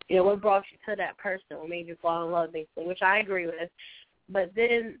 you know, what brought you to that person, what made you fall in love, basically, which I agree with. But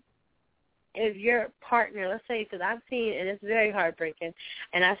then if your partner, let's say, because I've seen, and it's very heartbreaking,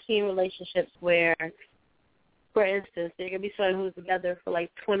 and I've seen relationships where, for instance, there could be someone who's together for like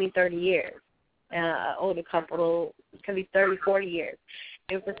 20, 30 years. Older couple, it could be 30, 40 years.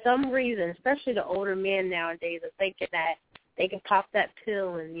 And for some reason, especially the older men nowadays, are thinking that they can pop that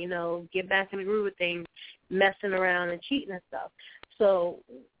pill and, you know, get back in the groove of things, messing around and cheating and stuff. So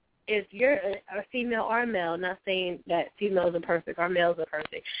if you're a female or a male, not saying that females are perfect or males are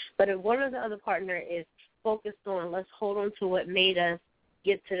perfect, but if one or the other partner is focused on, let's hold on to what made us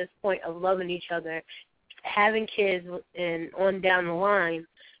get to this point of loving each other, having kids, and on down the line,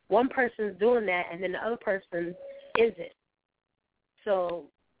 one person's doing that and then the other person isn't. So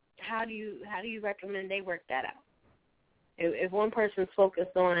how do you recommend they work that out? If one person's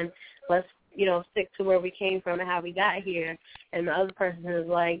focused on, let's, you know, stick to where we came from and how we got here, and the other person is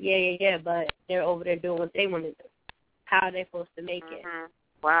like, yeah, but they're over there doing what they want to do, how are they supposed to make it?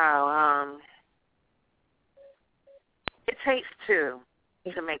 Wow. It takes two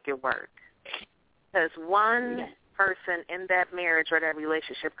to make it work. Because one person in that marriage or that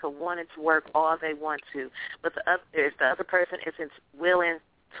relationship could want it to work all they want to, but if the other person isn't willing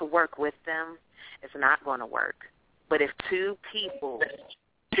to work with them, it's not going to work. But if two people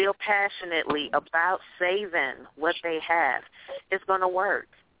feel passionately about saving what they have, it's going to work.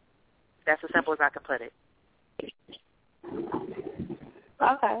 That's as simple as I can put it.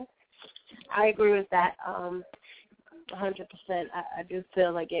 Okay. I agree with that 100%. I do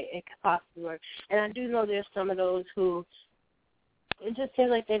feel like it could possibly work. And I do know there's some of those who it just seems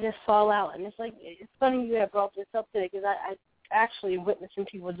like they just fall out. And it's like, it's funny you have brought this up today because I actually am witnessing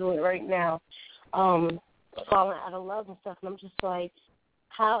people do it right now. Falling out of love and stuff, and I'm just like,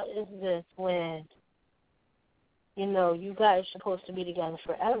 how is this when, you know, you guys are supposed to be together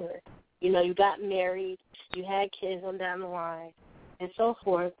forever? You know, you got married, you had kids on down the line, and so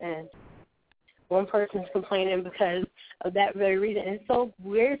forth, and one person's complaining because of that very reason. And it's so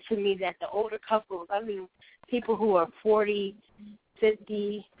weird to me that the older couples, I mean, people who are 40,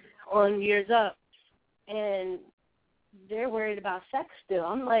 50, on years up, and they're worried about sex still.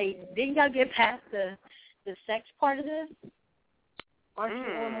 I'm like, didn't y'all get past the sex part of this? Aren't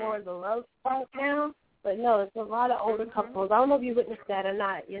you on more of the love part now? But no, it's a lot of older couples. I don't know if you witnessed that or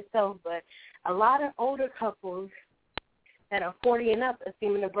not yourself, but a lot of older couples that are 40 and up are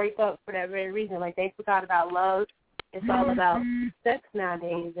seeming to break up for that very reason. Like, they forgot about love. It's all about sex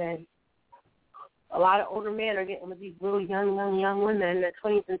nowadays. And a lot of older men are getting with these really young women in their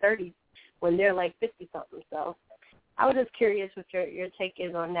 20s and 30s when they're like 50-something. So I was just curious what your take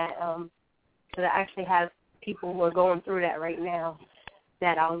is on that. Because I actually have people who are going through that right now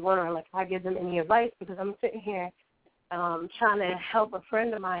that I was wondering, like, if I give them any advice, because I'm sitting here trying to help a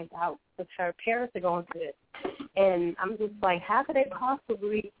friend of mine out because her parents are going through it. And I'm just like, how could they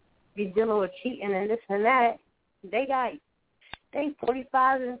possibly be dealing with cheating and this and that? They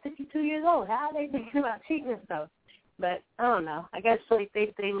 45 and 52 years old. How are they thinking about cheating and stuff? But I don't know. I guess like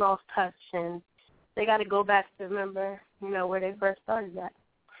they lost touch and they got to go back to remember, where they first started at.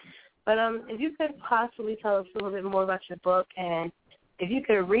 But if you could possibly tell us a little bit more about your book, and if you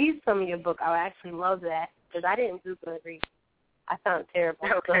could read some of your book, I would actually love that, because I didn't do good reading. I sound terrible.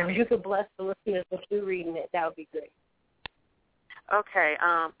 Okay. So if you could bless the listeners with you reading it, that would be great. Okay.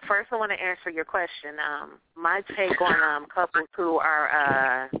 First, I want to answer your question. My take on couples who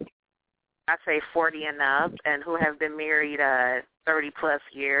are, I say 40 and up, and who have been married 30-plus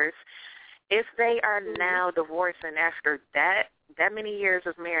years, if they are now divorcing after that many years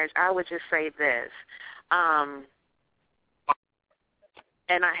of marriage, I would just say this, and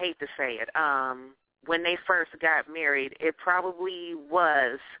I hate to say it, when they first got married, it probably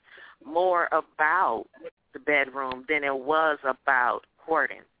was more about the bedroom than it was about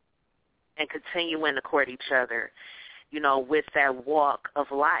courting and continuing to court each other, with that walk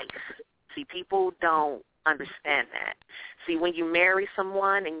of life. See, people don't understand that. See, when you marry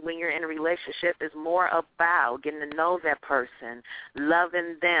someone and when you're in a relationship, it's more about getting to know that person,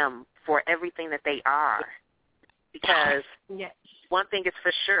 loving them for everything that they are. Because one thing is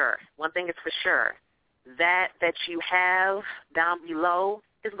for sure, that you have down below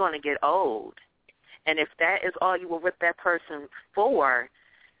is going to get old. And if that is all you were with that person for,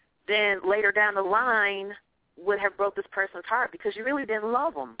 then later down the line would have broke this person's heart because you really didn't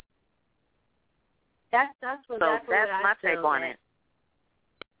love them. That's my take on it.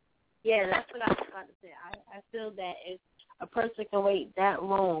 Yeah, that's what I was about to say. I feel that if a person can wait that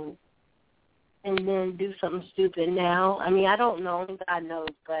long and then do something stupid now, I mean, I don't know, God knows,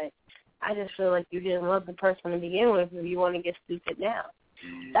 but I just feel like you didn't love the person to begin with if you want to get stupid now.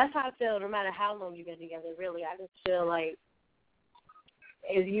 That's how I feel no matter how long you've been together, really. I just feel like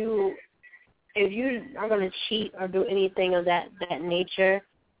if you are going to cheat or do anything of that nature,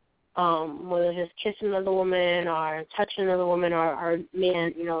 whether it's just kissing another woman or touching another woman or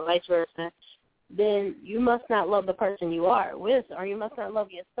man, vice versa, then you must not love the person you are with, or you must not love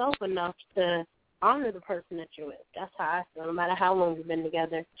yourself enough to honor the person that you're with. That's how I feel, no matter how long you've been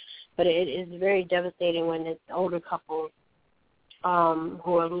together. But it is very devastating when it's older couples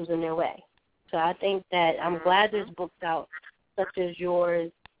who are losing their way. So I think that I'm glad there's books out, such as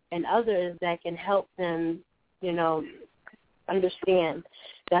yours and others, that can help them, understand.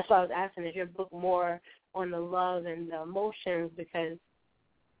 That's why I was asking, is your book more on the love and the emotions? Because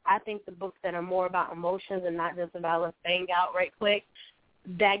I think the books that are more about emotions and not just about let's bang out right quick,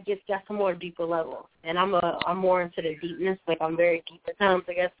 that's a more deeper level. And I'm more into the deepness, like I'm very deep at times,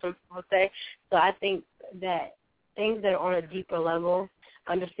 I guess some people say. So I think that things that are on a deeper level,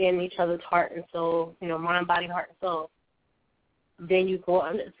 understanding each other's heart and soul, mind, body, heart, and soul, then you go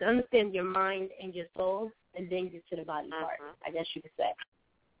understand your mind and your soul, and then get to the body part, I guess you could say.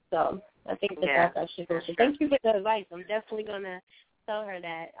 So I think that's actually good. So thank you for the advice. I'm definitely going to tell her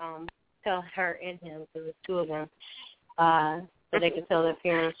that, tell her and him, because there's two of them, so they can tell their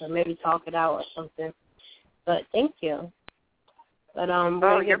parents or maybe talk it out or something. But thank you. But we're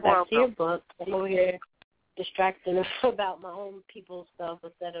going to get back to your book. I'm over here distracting about my own people's stuff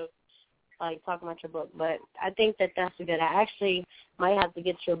instead of talking about your book. But I think that's good. I actually might have to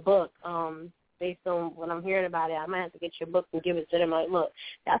get your book based on what I'm hearing about it. I might have to get your book and give it to them. Like, look,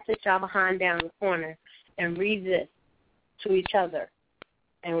 y'all sit y'all behind down in the corner and read this to each other.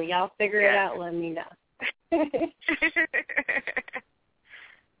 And when y'all figure it out, let me know.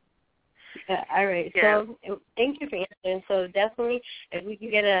 All right. Yeah. So thank you for answering. So definitely, if we can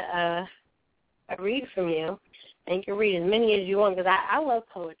get a read from you, and you can read as many as you want, because I love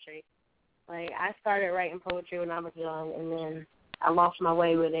poetry. Like, I started writing poetry when I was young, and then I lost my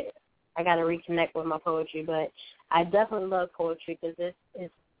way with it. I got to reconnect with my poetry, but I definitely love poetry because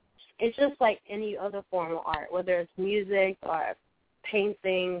it's just like any other form of art, whether it's music or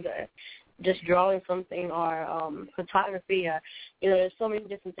painting or just drawing something or photography. Or, there's so many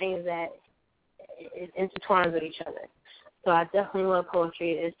different things that it intertwines with each other. So I definitely love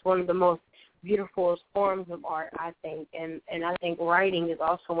poetry. It's one of the most beautiful forms of art, I think, and I think writing is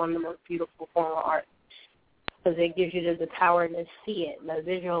also one of the most beautiful forms of art, because it gives you the power to see it, to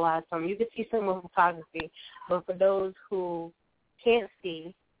visualize something. You can see some with photography, but for those who can't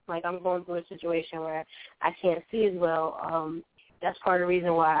see, like I'm going through a situation where I can't see as well, that's part of the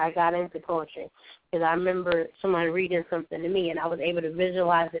reason why I got into poetry, because I remember somebody reading something to me, and I was able to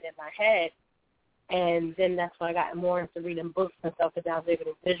visualize it in my head, and then that's when I got more into reading books and stuff, because I was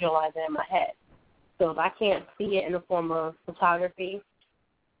able to visualize it in my head. So if I can't see it in the form of photography,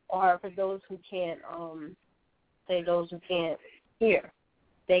 or for those who can't, those who can't hear,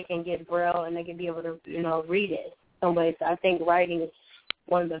 they can get Braille and they can be able to, read it some way. So I think writing is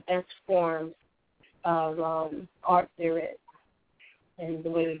one of the best forms of art there is, and the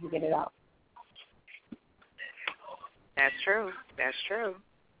way we can get it out. That's true. That's true.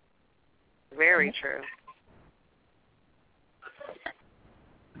 Very true.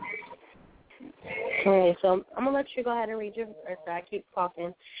 Okay, so I'm going to let you go ahead and read your verse. I keep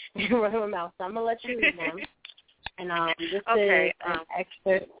talking and running my mouth, so I'm going to let you read them. And this is an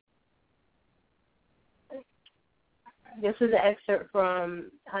excerpt. This is an excerpt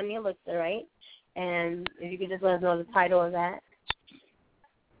from Honey Elixir, right? And if you could just let us know the title of that.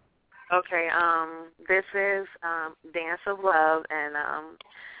 Okay, this is Dance of Love, and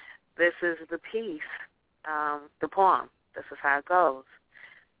this is the piece, the poem. This is how it goes.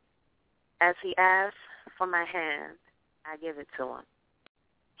 As he asks for my hand, I give it to him.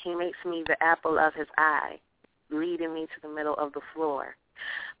 He makes me the apple of his eye, leading me to the middle of the floor.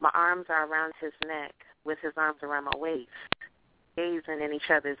 My arms are around his neck, with his arms around my waist, gazing in each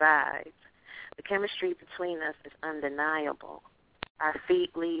other's eyes. The chemistry between us is undeniable. Our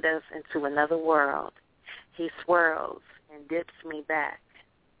feet lead us into another world. He swirls and dips me back.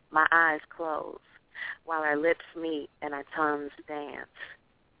 My eyes close, while our lips meet and our tongues dance.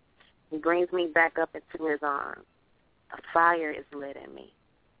 He brings me back up into his arms. A fire is lit in me,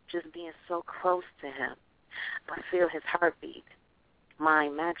 just being so close to him. I feel his heartbeat.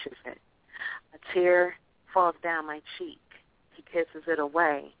 Mine matches it. A tear falls down my cheek. He kisses it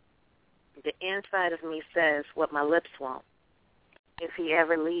away. The inside of me says what my lips won't. If he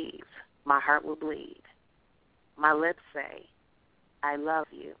ever leaves, my heart will bleed. My lips say, I love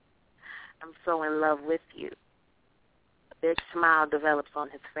you. I'm so in love with you. A big smile develops on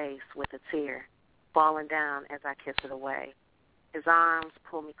his face with a tear falling down as I kiss it away. His arms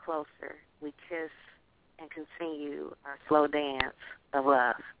pull me closer. We kiss and continue our slow dance of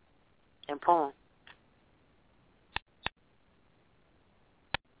love. And poem.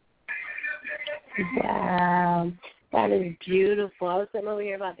 Wow. That is beautiful. I was sitting over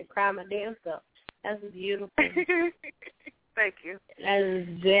here about to cry my damn self. That's beautiful. Thank you. That is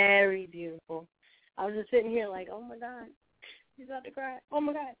very beautiful. I was just sitting here like, oh, my God. She's about to cry. Oh,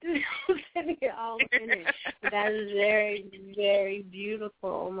 my God. I'm sitting here all in it. That is very, very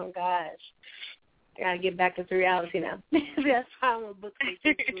beautiful. Oh, my gosh. I got to get back into reality now. That's how my book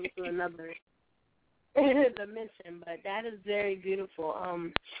takes me to another dimension. But that is very beautiful.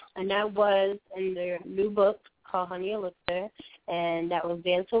 And that was in their new book called Honey Elixir, and that was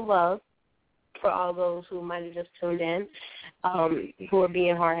Dance of Love for all those who might have just tuned in, who are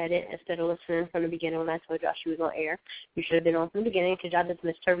being hard-headed instead of listening from the beginning when I told y'all she was on air. You should have been on from the beginning because y'all just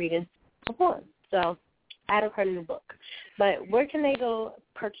missed her reading before. So I had her new book. But where can they go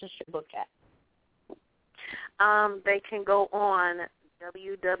purchase your book at? They can go on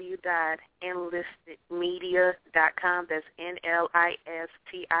www.enlistedmedia.com. That's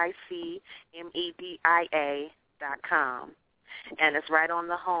NLISTICMEDIA.com. And it's right on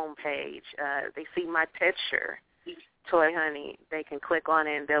the home page. They see my picture, Toy Honey. They can click on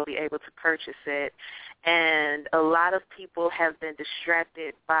it and they'll be able to purchase it. And a lot of people have been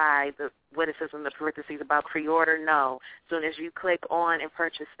distracted by what it says in the parentheses about pre-order. No. As soon as you click on and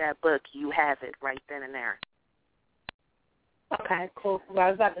purchase that book, you have it right then and there. Okay, cool. Well, I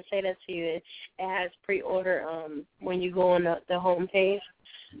was about to say that to you. It has pre-order when you go on the home page,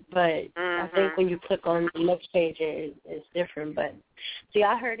 but I think when you click on the next page, it's different. But see,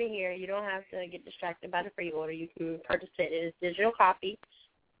 I heard it here. You don't have to get distracted by the pre-order. You can purchase it. It's digital copy,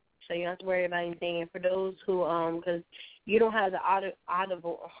 so you don't have to worry about anything. And for those who, because you don't have the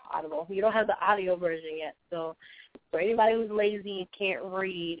audible, you don't have the audio version yet. So for anybody who's lazy and can't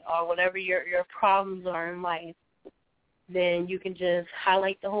read or whatever your problems are in life, then you can just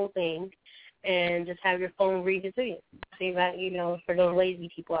highlight the whole thing and just have your phone read it to you. See that, for those lazy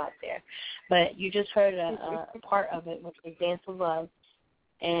people out there. But you just heard a part of it, which was Dance of Love,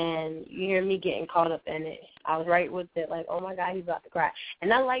 and you hear me getting caught up in it. I was right with it, like, oh, my God, he's about to cry.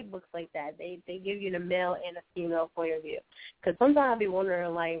 And I like books like that. They give you the male and the female point of view. Because sometimes I be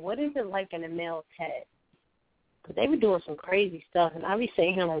wondering, like, what is it like in a male's head? Because they be doing some crazy stuff, and I be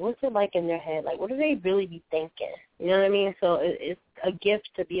sitting here like, what's it like in their head? Like, what do they really be thinking? You know what I mean? So it's a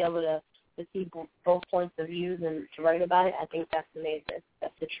gift to be able to see both points of views and to write about it. I think that's amazing.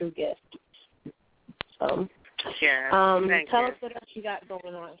 That's the true gift. So, yeah, tell us what else you got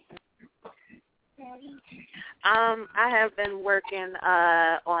going on. I have been working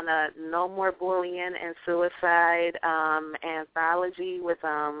on a No More Bullying and Suicide anthology with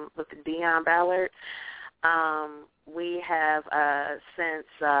Deon Ballard. We have since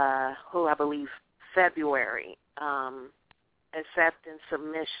I believe February accepting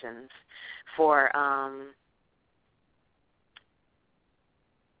submissions for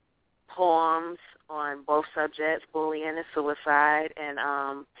poems on both subjects, bullying and suicide,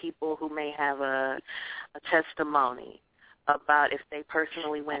 and people who may have a testimony. about if they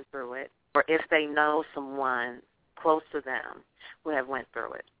personally went through it or if they know someone close to them who have went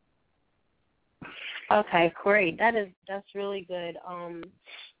through it. Okay, great. That's really good.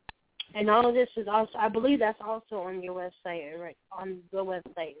 And all of this is also, I believe that's also on your website, right? On the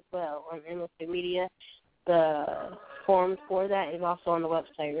website as well, on MLK Media. The forms for that is also on the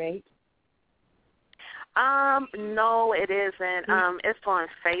website, right? No, it isn't. It's on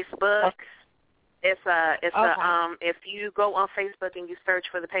Facebook. It's if you go on Facebook and you search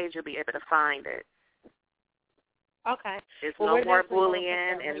for the page, you'll be able to find it. Okay. There's no more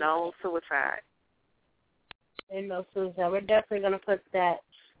bullying and no suicide. And no suicide. We're definitely going to put that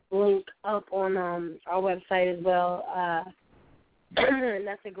link up on our website as well. And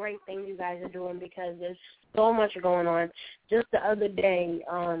that's a great thing you guys are doing because there's so much going on. Just the other day,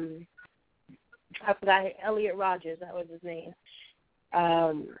 I forgot, Elliot Rogers, that was his name.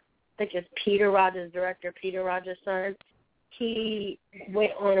 I think it's Peter Rogers, director Peter Rogers' son. He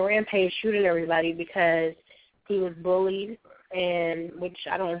went on a rampage shooting everybody because he was bullied, and which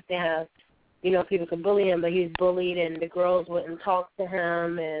I don't understand how, people could bully him, but he was bullied, and the girls wouldn't talk to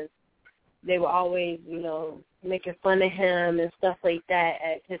him, and they were always, making fun of him and stuff like that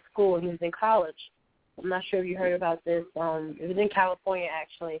at his school. He was in college. I'm not sure if you heard about this. It was in California,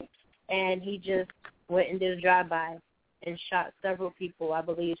 actually. And he just went and did a drive-by and shot several people. I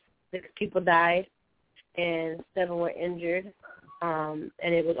believe 6 people died and 7 were injured. And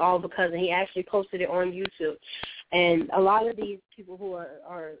it was all because he actually posted it on YouTube. And a lot of these people who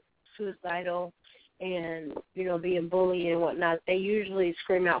are suicidal and, being bullied and whatnot, they usually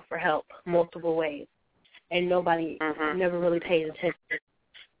scream out for help multiple ways. And nobody never really pays attention.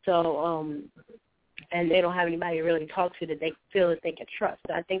 So, and they don't have anybody to really talk to that they feel that they can trust.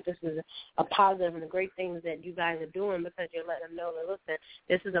 So I think this is a positive and a great things that you guys are doing because you're letting them know that, listen,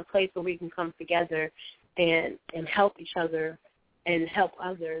 this is a place where we can come together and help each other and help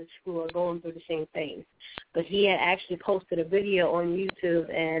others who are going through the same thing. But he had actually posted a video on YouTube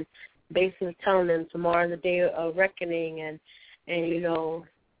and basically telling them tomorrow's the day of reckoning and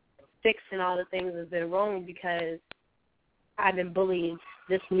fixing all the things that's been wrong because I've been bullied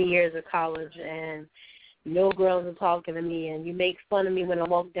this many years of college and no girls are talking to me and you make fun of me when I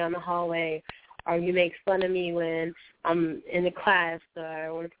walk down the hallway or you make fun of me when I'm in the class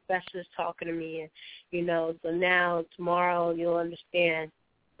or when the professor's talking to me and, so now tomorrow you'll understand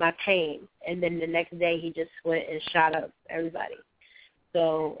my pain. And then the next day he just went and shot up everybody.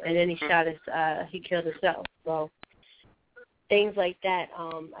 So, and then he killed himself. So things like that,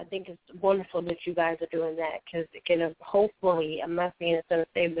 I think it's wonderful that you guys are doing that because it can hopefully, I'm not saying it's going to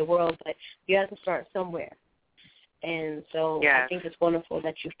save the world, but you have to start somewhere. And so I think it's wonderful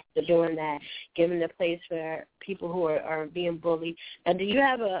that you're doing that, giving a place for people who are being bullied. Now, do you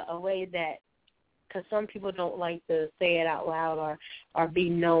have a way that, because some people don't like to say it out loud or be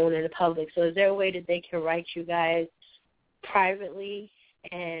known in the public, so is there a way that they can write you guys privately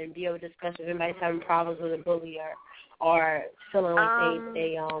and be able to discuss if anybody's having problems with a bully or feeling like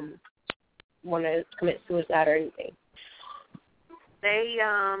they want to commit suicide or anything?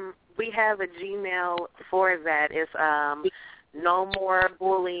 We have a Gmail for that. It's no more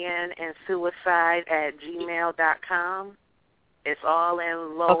bullying and suicide @gmail.com. It's all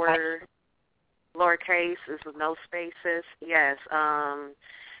in lowercase. It's with no spaces. Yes,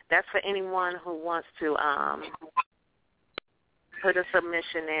 that's for anyone who wants to put a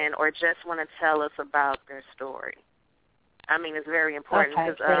submission in or just want to tell us about their story. I mean, it's very important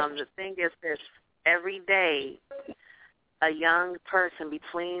because the thing is this, every day a young person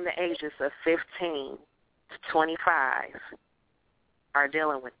between the ages of 15 to 25 are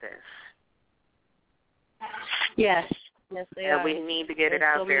dealing with this. Yes, they are. And we need to get it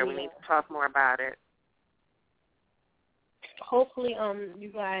out there. We need to talk more about it. Hopefully, you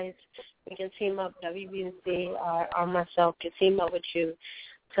guys, we can team up, WBNC or myself can team up with you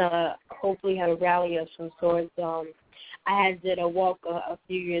to hopefully have a rally of some sorts. I did a walk a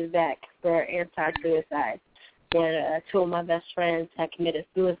few years back for anti-suicide when 2 of my best friends had committed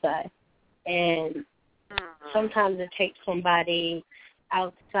suicide. And sometimes it takes somebody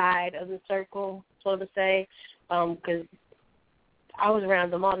outside of the circle, so to say, because I was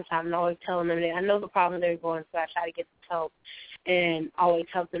around them all the time and always telling them that I know the problem they're going through. I try to get them help and always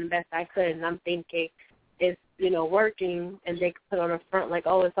help them the best I could. And I'm thinking it's, working and they can put on the front like,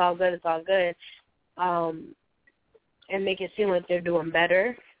 oh, it's all good, and make it seem like they're doing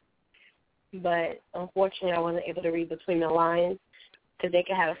better. But unfortunately, I wasn't able to read between the lines because they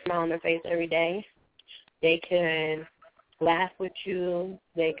could have a smile on their face every day. They could laugh with you.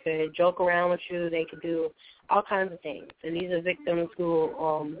 They could joke around with you. They could do all kinds of things. And these are victims who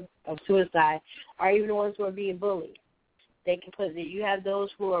of suicide are even the ones who are being bullied. they can put it. You have those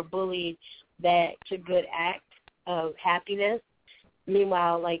who are bullied that to good act of happiness.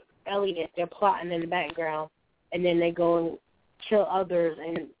 Meanwhile, like Elliot, they're plotting in the background, and then they go and kill others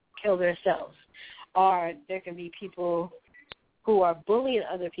and kill themselves. Or there can be people who are bullying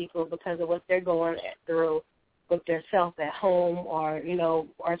other people because of what they're going through with their self at home, or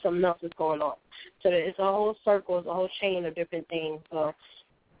or something else is going on. So it's a whole circle, it's a whole chain of different things. So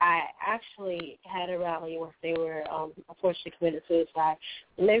I actually had a rally where they were unfortunately committed suicide.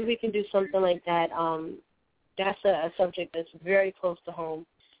 Maybe we can do something like that. That's a subject that's very close to home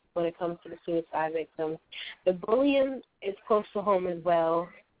when it comes to the suicide victims. The bullying is close to home as well.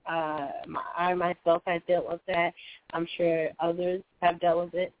 I myself have dealt with that. I'm sure others have dealt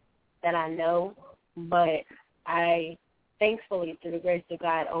with it that I know, but I thankfully, through the grace of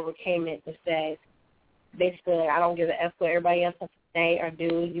God, overcame it to say, basically, I don't give a F what everybody else has to say or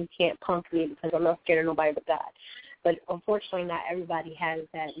do. You can't punk me because I'm not scared of nobody but God. But unfortunately, not everybody has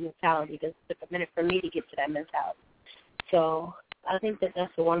that mentality. It took a minute for me to get to that mentality. So I think that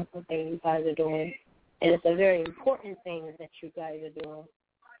that's a wonderful thing you guys are doing, and it's a very important thing that you guys are doing.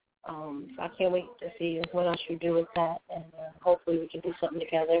 So I can't wait to see what else you do with that, and hopefully we can do something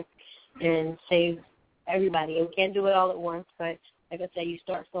together and save everybody. And we can't do it all at once, but like I said, you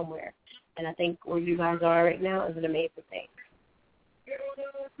start somewhere. And I think where you guys are right now is an amazing thing.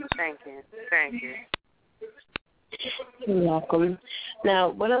 Thank you. Thank you. You're welcome. Now,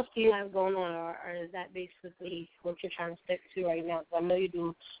 what else do you have going on, or is that basically what you're trying to stick to right now? Because I know you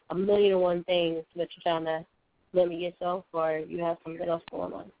do 1,000,001 things that you're trying to limit yourself, or you have something else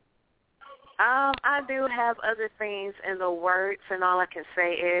going on. I do have other things in the works, and all I can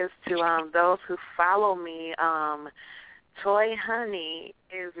say is to those who follow me, Toy Honey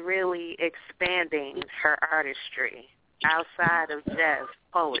is really expanding her artistry outside of just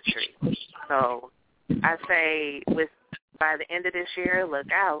poetry. So I say by the end of this year,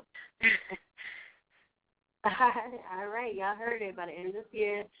 look out. All right, y'all heard it. By the end of this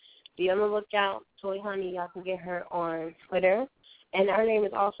year, be on the lookout. Toy Honey, y'all can get her on Twitter. And her name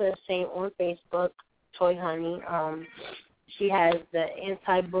is also the same on Facebook, Toy Honey. She has the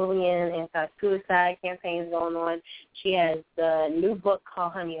anti-bullying, anti-suicide campaigns going on. She has the new book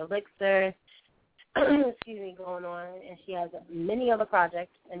called Honey Elixir, going on. And she has many other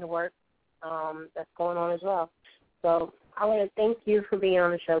projects in the works that's going on as well. So I want to thank you for being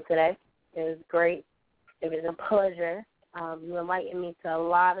on the show today. It was great. It was a pleasure. You enlightened me to a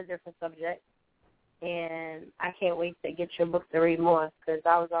lot of different subjects. And I can't wait to get your book to read more, because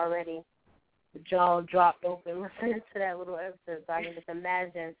I was already jaw dropped open listening to that little episode. So I can just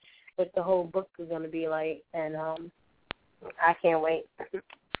imagine what the whole book is going to be like, and I can't wait.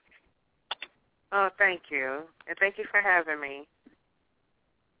 Oh, thank you. And thank you for having me.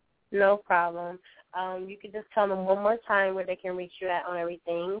 No problem. You can just tell them one more time where they can reach you at on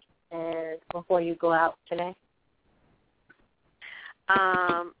everything and before you go out today.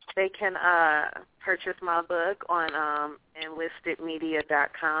 They can purchase my book on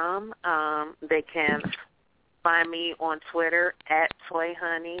enlistedmedia.com. They can find me on Twitter at Toy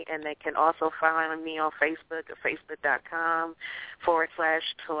Honey, and they can also find me on Facebook at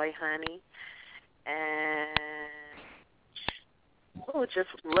facebook.com/Toy Honey. And just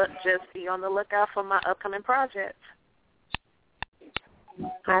be on the lookout for my upcoming projects.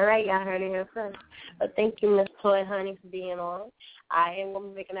 All right, y'all heard it here first. But thank you, Miss Toy Honey, for being on. I am going to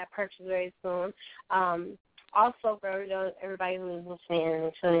be making that purchase very soon. Also, for everybody who is listening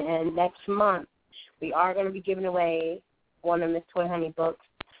and tuning in, next month we are going to be giving away one of Miss Toy Honey books,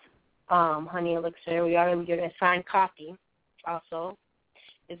 Honey Elixir. We are going to be giving a signed copy also.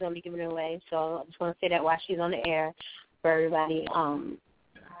 It's going to be given away. So I just want to say that while she's on the air for everybody.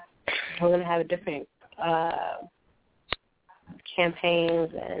 We're going to have a different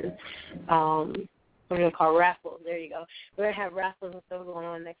campaigns and we're going to call raffles. There you go. We're going to have raffles and stuff going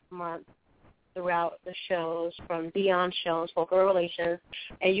on next month throughout the shows, from Deon shows, Vocal Relations.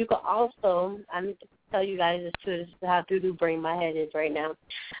 And you can also, I need to tell you guys this too, this is how doo-doo brain my head is right now.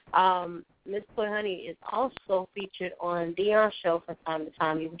 Miss Toy Honey is also featured on Deon's show from time to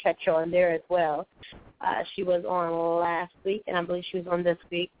time. You can catch her on there as well. She was on last week, and I believe she was on this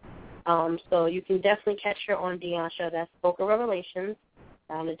week. So you can definitely catch her on Deon's show. That's Vocal Revelations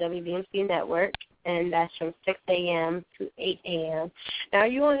on the WBMC network, and that's from 6 a.m. to 8 a.m. Now, are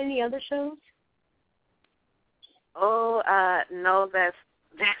you on any other shows? Oh, no, that's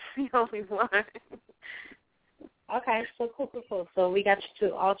the only one. Okay, so cool. So we got you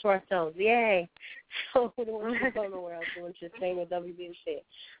two all to ourselves. Yay. So we don't want you to go nowhere else. We want you to stay with WBMC.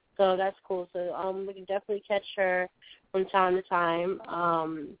 So that's cool. So we can definitely catch her from time to time.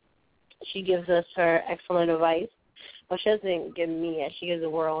 She gives us her excellent advice. well, she doesn't give me it. She gives the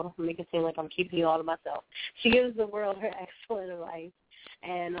world. Make it seem like I'm keeping you all to myself. She gives the world her excellent advice.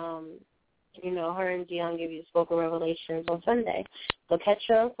 And, you know, her and Deon give you spoken revelations on Sunday. So catch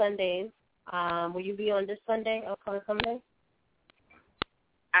her on Sundays. Will you be on this Sunday, upcoming Sunday?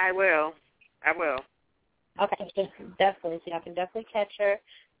 I will. Okay, definitely. So I can definitely catch her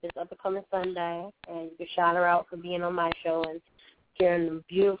this upcoming Sunday, and you can shout her out for being on my show and hearing the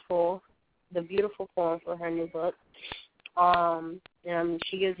beautiful poem for her new book. And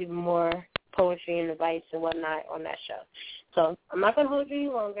she gives even more poetry and advice and whatnot on that show. So I'm not going to hold you any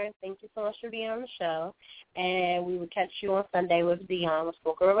longer. Thank you so much for being on the show. And we will catch you on Sunday with Deon with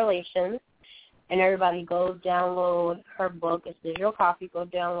Spoken Revelations. And everybody go download her book. It's digital copy. Go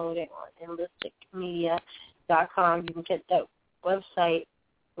download it on enlisticmedia.com. You can get that website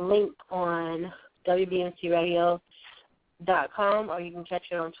link on WBMCradio.com, or you can catch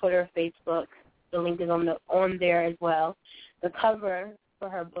it on Twitter, Facebook. The link is on there as well. The cover for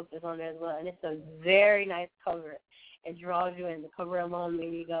her book is on there as well, and it's a very nice cover. It draws you in. The cover alone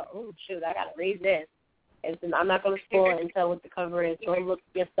made you go, oh, shoot, I got to read this. I'm not going to spoil it and tell what the cover is. Go look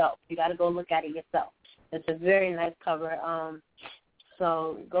yourself. You got to go look at it yourself. It's a very nice cover.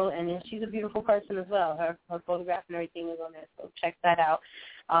 So go, and then she's a beautiful person as well. Her photograph and everything is on there, so check that out.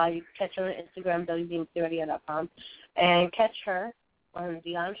 You can catch her on Instagram, WBMCradio.com, and catch her on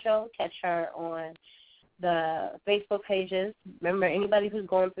the Deon Show. Catch her on the Facebook pages. Remember, anybody who's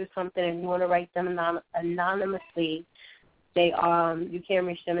going through something and you want to write them anonymously, you can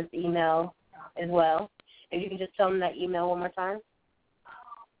reach them at the email as well. If you can just tell them that email one more time.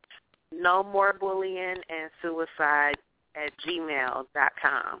 No more bullying and suicide at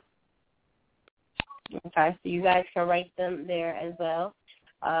gmail.com. Okay, so you guys can write them there as well.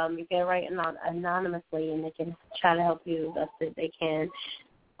 You can write anonymously, and they can try to help you the best that they can.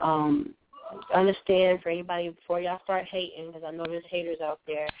 Understand for anybody before y'all start hating, because I know there's haters out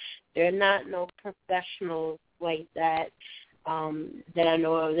there. They're not no professionals like that that I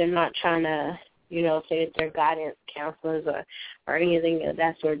know of. They're not trying to, say that they're guidance counselors or anything of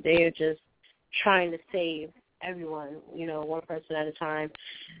that sort. They are just trying to save everyone, one person at a time,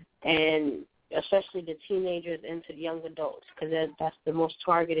 and especially the teenagers into the young adults, because that's the most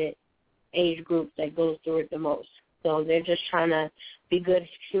targeted age group that goes through it the most. So they're just trying to be good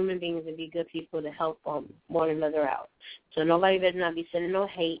human beings and be good people to help one another out. So nobody better not be sending no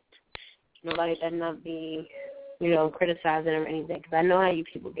hate. Nobody better not be, criticizing or anything, because I know how you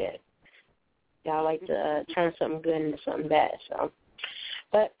people get. Y'all like to turn something good into something bad. So,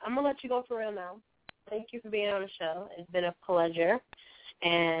 but I'm going to let you go for real now. Thank you for being on the show. It's been a pleasure.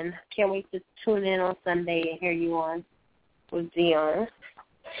 And can't wait to tune in on Sunday and hear you on with Deon.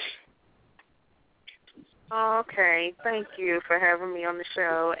 Okay, thank you for having me on the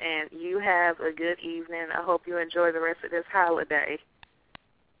show, and you have a good evening. I hope you enjoy the rest of this holiday.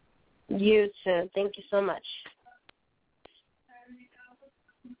 You too. Thank you so much.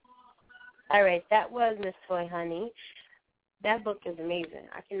 All right, that was Miss Toy Honey. That book is amazing.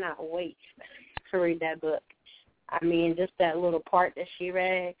 I cannot wait to read that book. I mean, just that little part that she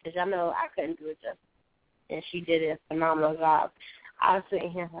read, because I know I couldn't do it justice, and she did a phenomenal job. I was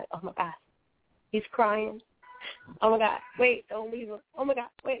sitting here like, oh, my God, he's crying. Oh, my God, wait, don't leave him. Oh, my God,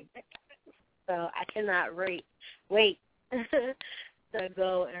 wait. So I cannot wait to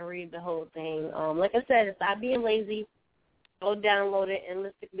go and read the whole thing. Like I said, stop being lazy. Go download it,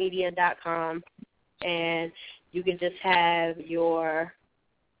 enlisticmedia.com, and you can just have your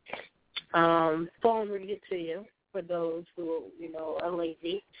phone read it to you for those who, are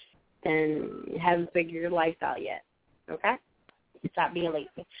lazy and haven't figured your life out yet, okay? Stop being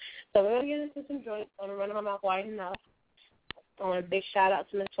lazy. So we're going to get into some joints. I'm going to run my mouth wide enough. I want a big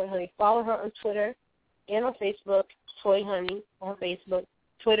shout-out to Miss Toy Honey. Follow her on Twitter and on Facebook, Toy Honey on Facebook,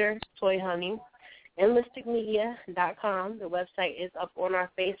 Twitter, Toy Honey. EnlisticMedia.com. The website is up on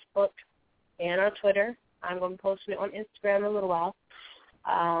our Facebook and our Twitter. I'm going to be posting it on Instagram in a little while.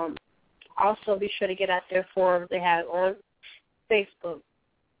 Also, be sure to get out their forums they have on Facebook.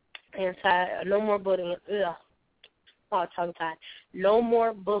 No more bullying. Tongue-tied. No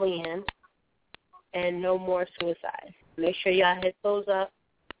more bullying and no more suicide. Make sure y'all hit those up.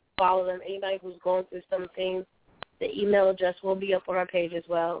 Follow them. Anybody who's going through some things, the email address will be up on our page as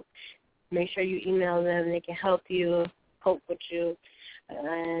well. Make sure you email them. They can help you, cope with you.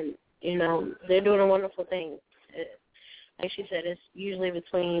 And, they're doing a wonderful thing. Like she said, it's usually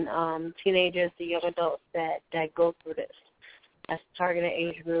between teenagers to young adults that go through this. That's the targeted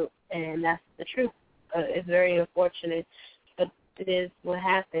age group, and that's the truth. It's very unfortunate, but it is what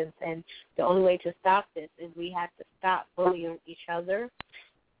happens. And the only way to stop this is we have to stop bullying each other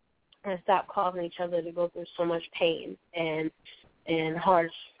and stop causing each other to go through so much pain and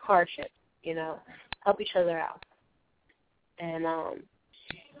hardship, you know. Help each other out and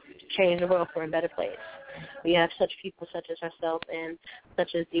change the world for a better place. We have such people such as herself and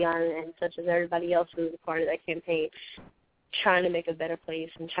such as Deon and such as everybody else who's a part of that campaign trying to make a better place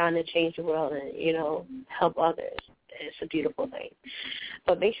and trying to change the world and, you know, help others. It's a beautiful thing.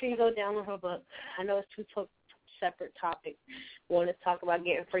 But make sure you go download her book. I know it's two separate topics. One is talk about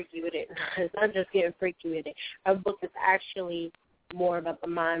getting freaky with it. It's not just getting freaky with it. Her book is actually more about the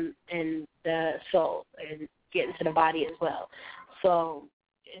mind and the soul and getting to the body as well. So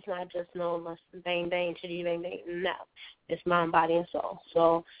it's not just no less bang, bang, chitty, bang, bang. No. It's mind, body, and soul.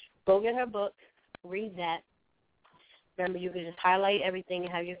 So go get her book. Read that. Remember, you can just highlight everything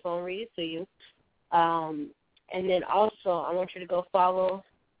and have your phone read it to you. And then also, I want you to go follow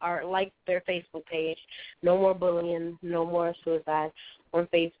or like their Facebook page. No more bullying, no more suicide on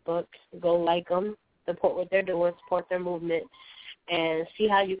Facebook. Go like them, support what they're doing, support their movement, and see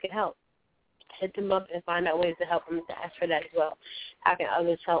how you can help. Hit them up and find out ways to help them, to ask for that as well. How can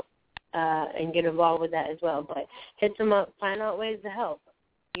others help and get involved with that as well? But hit them up, find out ways to help.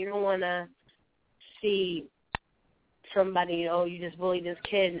 You don't want to see somebody, oh, you just bullied this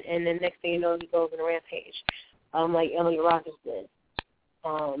kid, and then next thing you know, he goes on a rampage, like Elliot Rogers did,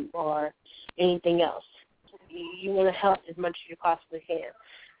 or anything else. You want to help as much as you possibly can.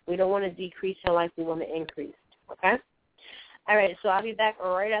 We don't want to decrease in life. We want to increase, okay? All right, so I'll be back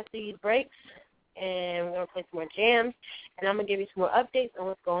right after these breaks, and we're going to play some more jams, and I'm going to give you some more updates on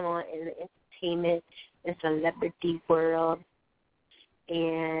what's going on in the entertainment and celebrity world,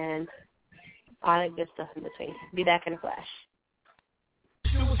 and all that good stuff in between. Be back in a flash.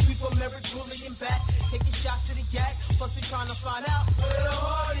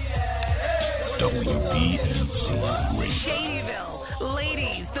 Shadyville.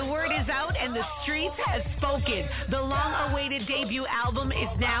 Ladies, the word is out and the streets has spoken. The long-awaited debut album is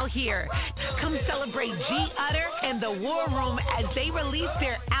now here. Come celebrate G Utter and The War Room as they release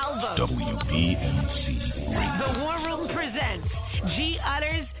their album. WBMC Radio. The War Room presents G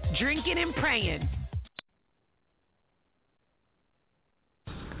Utter's Drinking and Praying.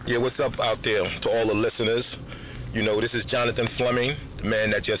 Yeah, what's up out there to all the listeners? You know, this is Jonathan Fleming, the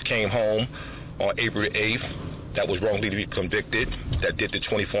man that just came home on April 8th, that was wrongly convicted, that did the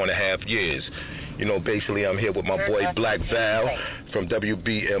 24 and a half years. You know, basically I'm here with my boy Black Val from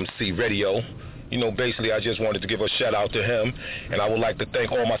WBMC Radio. You know, basically I just wanted to give a shout out to him, and I would like to thank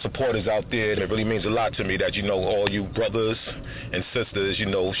all my supporters out there. It really means a lot to me that, you know, all you brothers and sisters, you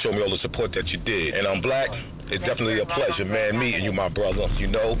know, show me all the support that you did. And I'm Black. It's definitely a pleasure, man, meeting you, my brother, you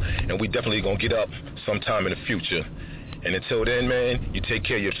know, and we definitely going to get up sometime in the future. And until then, man, you take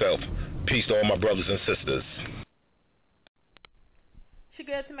care of yourself. Peace to all my brothers and sisters.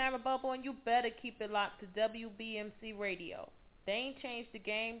 Sugar Tamara Bubble, and you better keep it locked to WBMC Radio. They ain't changed the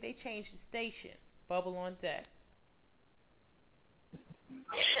game, they changed the station. Bubble on deck.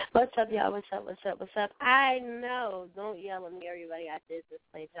 What's up, y'all? What's up? What's up? What's up? I know. Don't yell at me, everybody. I did just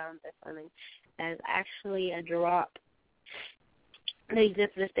play Jonathan Fleming as actually a drop. They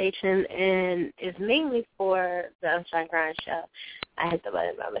exist for the station, and it's mainly for the Unsigned Grind show. I hit the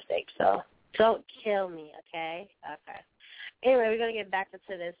button by mistake, so don't kill me, okay? Okay. Anyway, we're going to get back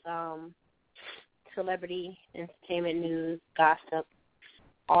into this celebrity, entertainment news, gossip,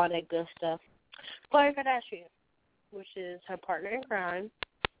 all that good stuff. Khloe Kardashian, which is her partner in crime,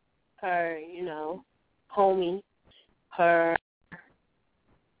 her, you know, homie, her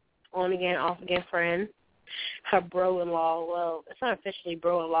on-again, off-again friend, her bro-in-law. Well, it's not officially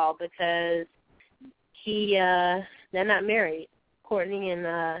bro-in-law because they're not married. Courtney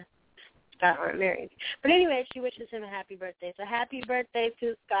and Scott aren't married. But anyway, she wishes him a happy birthday. So happy birthday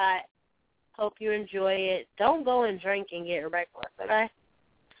to Scott. Hope you enjoy it. Don't go and drink and get reckless, okay?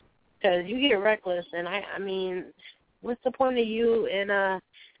 Because you get reckless, and I mean, what's the point of you and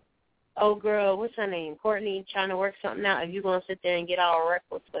old girl, what's her name, Courtney, trying to work something out if you're going to sit there and get all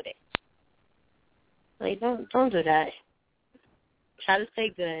reckless with it? Like, don't do that. Try to stay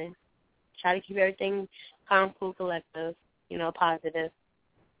good. Try to keep everything calm, cool, collective, you know, positive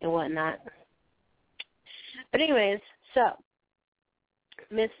and whatnot. But anyways, so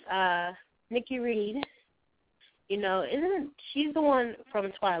Miss Nikki Reed, you know, she's the one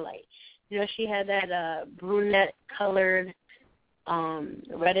from Twilight. You know, she had that brunette-colored,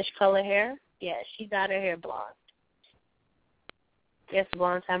 reddish color hair. Yeah, she dyed her hair blonde. Yes,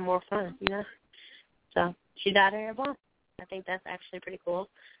 blondes have more fun, you know. So she dyed her hair blonde. I think that's actually pretty cool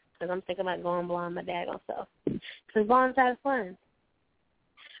because I'm thinking about going blonde my daggone self because blondes have fun.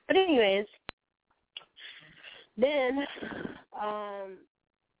 But anyways, then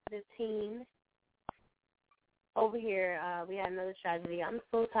the teen over here, we had another tragedy. I'm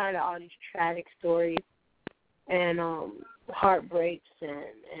so tired of all these tragic stories and heartbreaks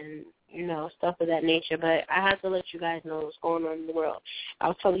and you know, stuff of that nature. But I have to let you guys know what's going on in the world. I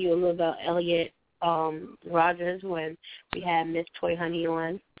was telling you a little about Elliot Rogers when we had Miss Toy Honey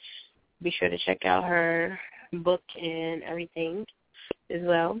on. Be sure to check out her book and everything as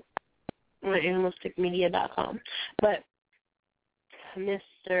well on animalisticmedia.com. But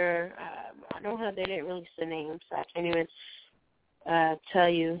Mr. I don't have, they didn't release the name, so I can't even tell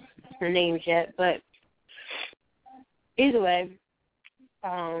you the names yet. But either way,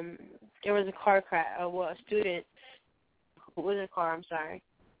 there was a car crash. Well, a student with a car. I'm sorry.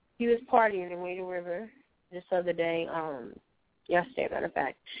 He was partying in Wading River this other day. Yesterday, matter of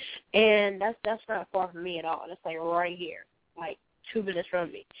fact, and that's not far from me at all. That's like right here, like 2 minutes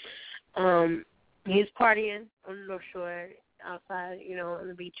from me. He's partying on the North Shore outside, you know, on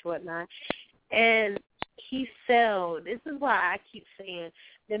the beach and whatnot, and he fell. This is why I keep saying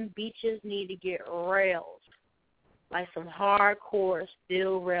them beaches need to get rails, like some hardcore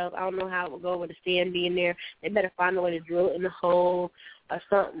steel rails. I don't know how it would go with the sand being there. They better find a way to drill it in the hole or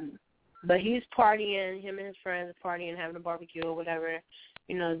something. But he's partying, him and his friends are partying, having a barbecue or whatever,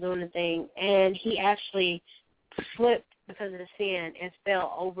 you know, doing the thing. And he actually slipped because of the sand and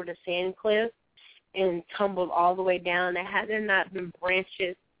fell over the sand cliff and tumbled all the way down. Had there not been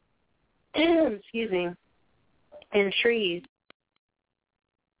branches, excuse me, and trees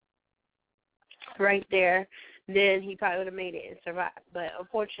right there, then he probably would have made it and survived. But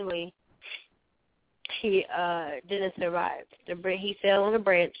unfortunately, he didn't survive. He fell on a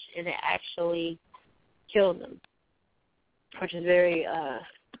branch, and it actually killed him, which is very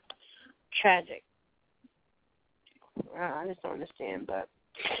tragic. I just don't understand. But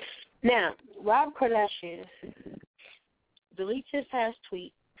now, Rob Kardashian deletes his past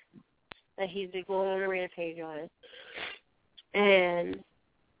tweet that he's been going on a rampage on, and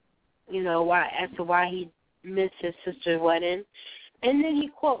you know as to why he missed his sister's wedding, and then he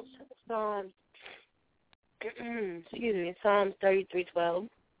quotes Psalms 33:12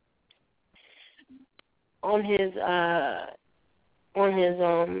 on his what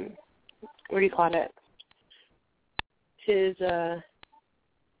do you call that? His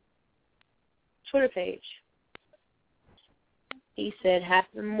Twitter page. He said,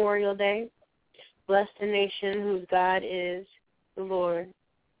 "Happy Memorial Day. Bless the nation whose God is the Lord."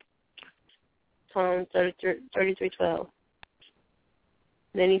 Psalm 33:12.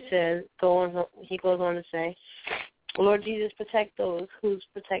 Then he says, he goes on to say, "Lord Jesus, protect those who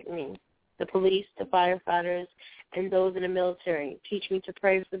protect me, the police, the firefighters, and those in the military. Teach me to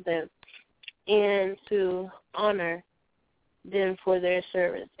pray for them and to honor them for their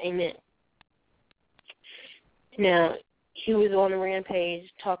service. Amen." Now, he was on a rampage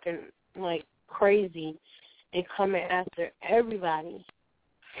talking like crazy and coming after everybody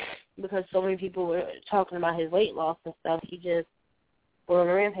because so many people were talking about his weight loss and stuff. He just went on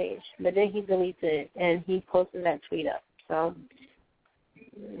a rampage. But then he deleted it, and he posted that tweet up. So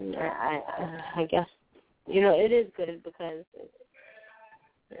I guess, you know, it is good because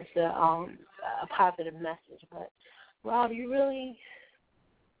it's a positive message. But, Rob, you really...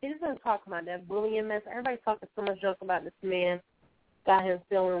 He doesn't talk about that bullying mess. Everybody's talking so much junk about this man. Got him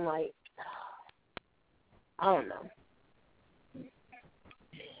feeling like, I don't know.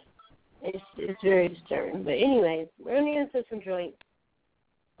 It's very disturbing. But anyways, we're going to get into some joints.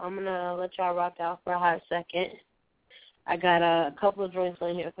 I'm going to let y'all rock out for a hot second. I got a couple of joints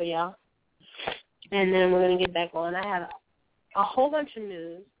on here for y'all. And then we're going to get back on. I have a whole bunch of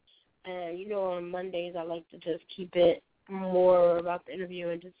news. And, you know, on Mondays I like to just keep it more about the interview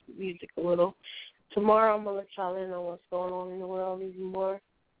and just music a little. Tomorrow I'm going to let y'all in on what's going on in the world even more.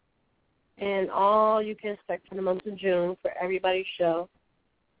 And all you can expect for the month of June for everybody's show,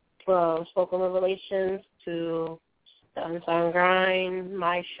 from Spoken Revelations to the Unsigned Grind,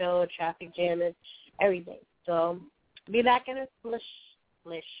 my show, TrafficJAMMING, everything. So be back in a flash.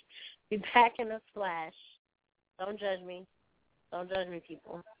 Be back in a flash. Don't judge me. Don't judge me,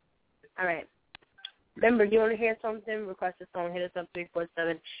 people. All right. Remember, you want to hear something? Request a song. Hit us up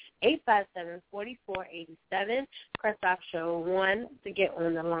 347-857-4487. Press option 1 to get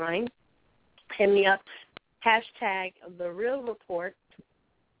on the line. Hit me up. Hashtag The Real Report.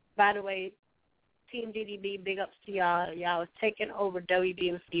 By the way, Team DDB, big ups to y'all. Y'all was taking over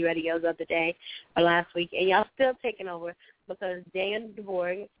WBMC Radio the other day or last week, and y'all still taking over because Dan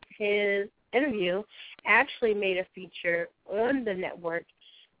DeBoer, his interview, actually made a feature on the network.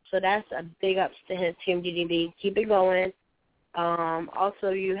 So that's a big ups to his Team DDB. Keep it going.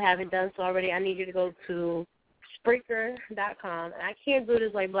 Also, you haven't done so already, I need you to go to Spreaker.com. And I can't do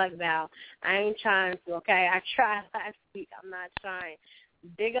this like Black Val. I ain't trying to, okay? I tried last week. I'm not trying.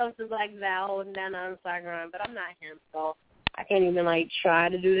 Big ups to Black Val holding down the Unsigned Grind, but I'm not him, so I can't even, like, try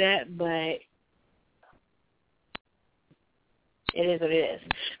to do that, but it is what it is.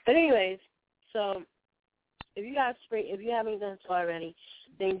 But anyways, so if you haven't done so already,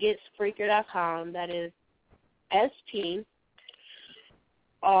 then get Spreaker.com. That is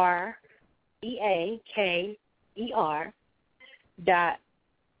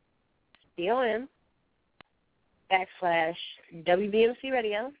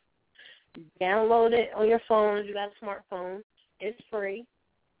Radio. Download it on your phone if you got a smartphone. It's free.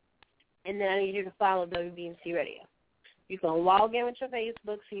 And then I need you to follow WBMC Radio. You can log in with your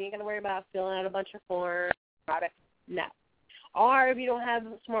Facebook, so you ain't got to worry about filling out a bunch of forms. No. Or if you don't have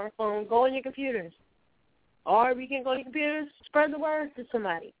a smartphone, go on your computers. Or if you can't go on your computers, spread the word to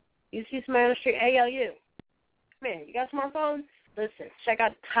somebody. You see somebody on the street, hey, yo, you. Man, you got a smartphone? Listen, check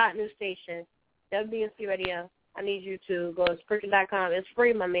out the hot new station, WBMC Radio. I need you to go to Spreaker.com. It's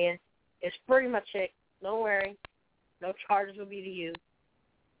free, my man. It's free, my chick. Don't worry. No charges will be to you.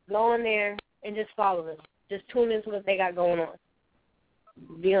 Go in there and just follow them. Just tune into what they got going on.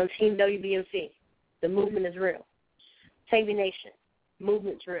 Be on Team WBMC. The movement is real. TayVi Nation.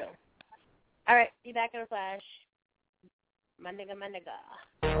 Movement's real. All right, be back in a flash. My nigga.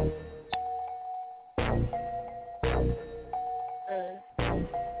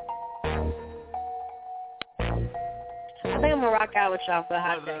 I think I'm going to rock out with y'all for a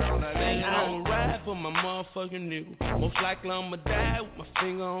hot second. I'm going to ride for my motherfucking nigga. Most likely I'm going to die with my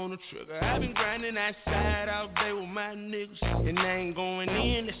finger on the trigger. I've been grinding that side all day with my niggas. And I ain't going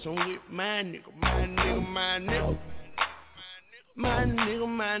in, that's on with my nigga. My nigga. My nigga. My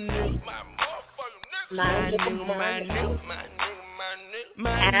motherfucking nigga.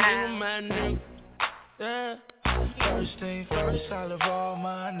 My nigga. Yeah. First thing first, I love all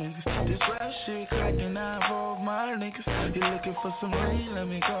my niggas. This rap shit cracking, I involve my niggas. You looking for some lean, let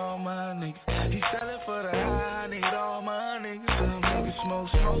me call my niggas. He selling for the high, I need all my niggas. Some niggas smoke,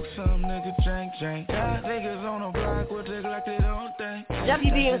 some niggas drink. Got niggas on the block, will take like they don't think.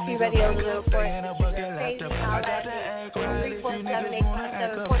 WBMC Radio Little Report. I got to act right if you niggas wanna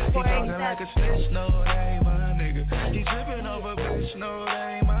act up. He talking like a snitch, no, that ain't my nigga. He tripping over bitch, no,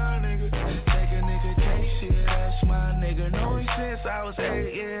 that ain't my nigga. Take a nigga case, yeah, that's my nigga. Know him since I was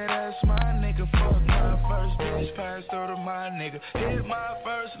 8, yeah, that's my nigga. Fuck my first bitch, pass through to my nigga. Hit my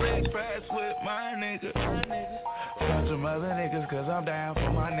first lick, pass with my nigga. Fuck them other niggas, cause I'm down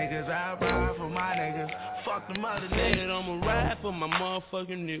for my niggas. I ride for my niggas. Fuck them other niggas. I'ma ride for my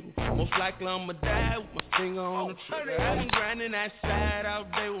motherfucking nigga. Most likely I'ma die with my finger on the trigger. I've been grinding that side all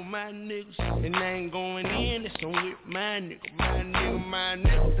day with my niggas. And I ain't going in, it's on with my nigga. My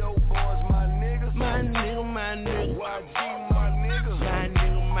nigga. Dope boys, my niggas. My nigga. YG, my niggas. My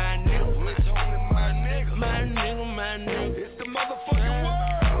nigga. Rich homie, my nigga. It's the motherfucking world.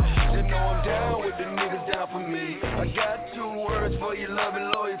 You know I'm down with the niggas down for me. I got 2 words for your love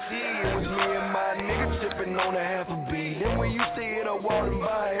and loyalty. It was me and my niggas sipping on a half a beat. And we used to hit a wall and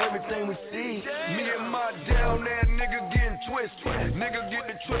buy everything we see. Me and my down there nigga getting twisted. Nigga get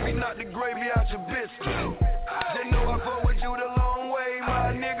the trippy, knock the gravy out your biscuit. Just know I fuck with you the long way,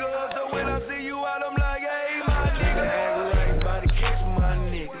 my nigga. So when I see you out, I'm like, hey, my nigga. Act right by the kiss, my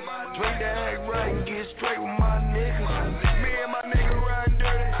nigga. Drink the act right and get straight with my niggas. Me and my nigga riding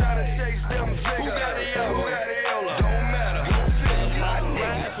dirty, trying to chase them figures. Who got it, yo? Don't matter. I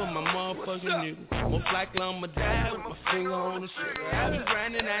ride for my motherfucking nigga. Most likely I'ma die with my finger on the trigger. I've been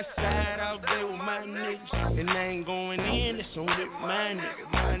grinding that side all day with my niggas. And I ain't going in, it's on with my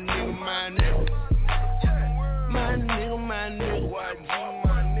nigga. My nigga. My nigga. YG,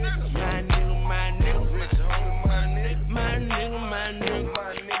 my nigga. My nigga. Rich homie, my nigga. My nigga. My nigga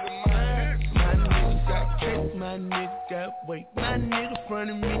got cake, my nigga got weight. My nigga front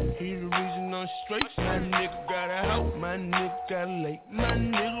of me, he the reason I'm straight. My nigga got a house, my nigga got a lake. My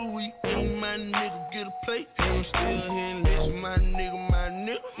nigga we eat, my nigga get a plate. And I'm still here and listen, my nigga.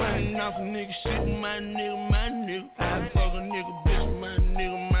 Running off a nigga shit, my nigga. I fuck a nigga, bitch, my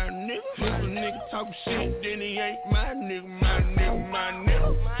nigga. If a nigga talkin' shit, then he ain't my nigga.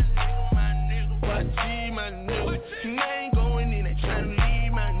 YG, my nigga. And I ain't going in, they tryna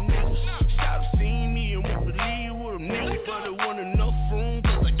leave my nigga. Should've seen me and won't believe with a nigga. But it wasn't enough room,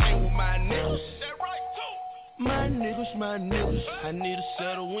 cause I came with my niggas. My nigga. my niggas. I need a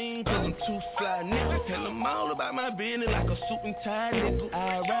set of wings, cause I'm too fly, nigga. Tell them all about my business like a suit and tie, nigga.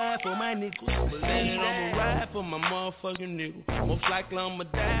 I ride for my niggas, but then I'ma ride for my motherfucking nigga. Most likely I'ma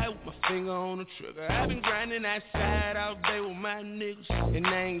die with my finger on the trigger. I've been grinding outside all day with my niggas, and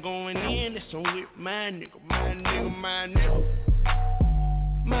I ain't going in, that's on with my nigga, my nigga, my nigga.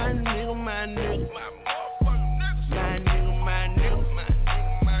 My nigga, my nigga, my motherfucking niggas. My nigga, my nigga, my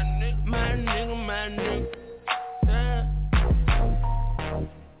nigga, my nigga, my nigga, my nigga.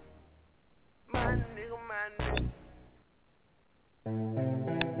 My nigga, my nigga.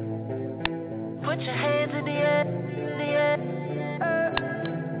 Put your hands in the air, in the air.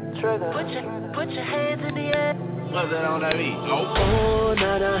 Trigger. Put your hands in the air. What's that on that beat? Oh,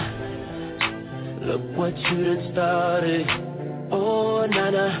 nana, look what you done started. Oh,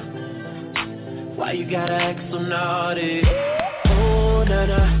 nana, why you gotta act so naughty? Oh,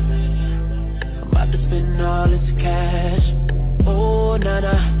 nana, I'm about to spend all this cash. Oh,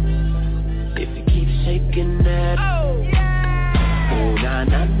 nana, if you keep shaking that. Oh,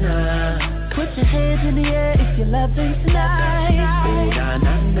 na-na-na, put your hands in the air if you're loving tonight. Oh,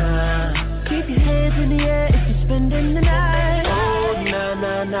 na-na-na, keep your hands in the air if you're spending the night. Oh,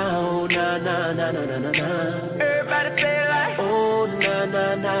 na-na-na, oh, na-na-na-na-na-na-na. Everybody say it like, oh,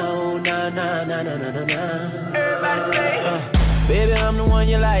 na-na-na, oh, na-na-na-na-na-na-na. Everybody say baby, I'm the one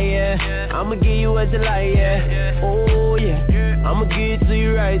you like, yeah. I'ma give you what you like, yeah. Oh, yeah. I'ma give it to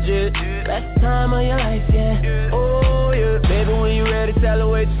you right, yeah. Best time of your life, yeah. Oh, yeah. Baby, when you ready, tell her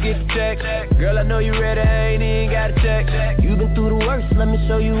wait to get the check. Girl, I know you ready, I ain't even got a check. You been through the worst, let me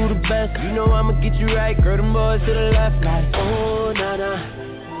show you who the best. You know I'ma get you right, girl, them boys to the left, like, oh, nana,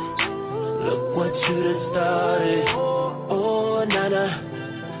 look what you done started. Oh, nana,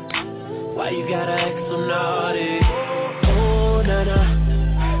 why you gotta act so naughty? Oh, nana,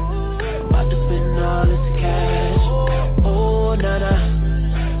 I'm about to spend all this cash. Oh, nana,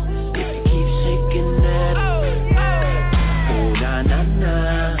 if you keep shaking that. Oh, na-na-na,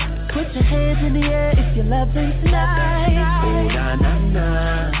 put your hands in the air if you're loving tonight. Oh, na-na-na,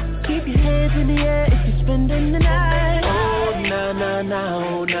 keep your hands in the air if you're spending the night. Oh, na-na-na,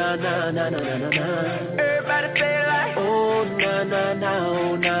 oh, na-na-na-na-na-na-na. Everybody say it like, oh, na-na-na,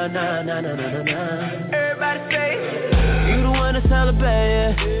 oh, na-na-na-na-na-na-na. Everybody say, you the one to celebrate,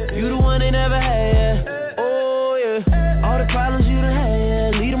 yeah. You the one they never had, yeah. Oh, yeah. All the problems you done had,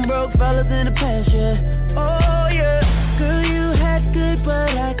 yeah. Leave them broke fellas in the past, yeah. Oh, yeah. Girl, you had good, but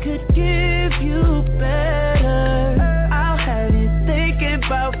I could give you better. I'll have you thinking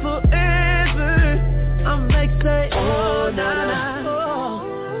about forever. I'm like, say, oh, nah, oh.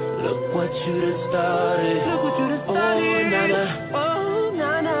 Look what you done started. Look what you done started. Oh, nana. Oh,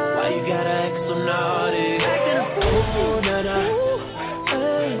 nana. Why you gotta act so naughty? Oh, nana,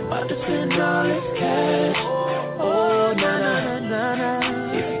 hey, about to spend all this cash. Oh, nana,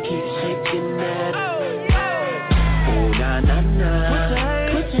 if you keep shaking that. Oh, na-na-na,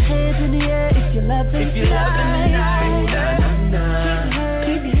 put your hands in the air if you're loving tonight. Oh, na-na-na,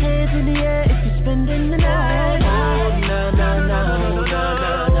 keep your hands in the air if you're spending the night. Oh, na-na-na, oh,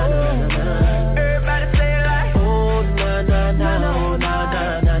 na-na-na-na-na-na. Everybody say it like, oh, na-na-na, oh,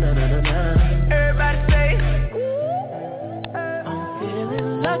 na-na-na-na-na-na. Everybody say,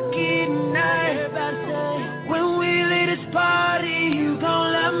 lucky night. Everybody say, when we leave this party, you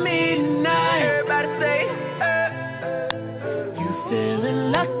gon' love me tonight. Everybody say, you feeling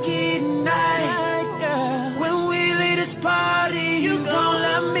lucky tonight, girl. When we leave this party, you gon'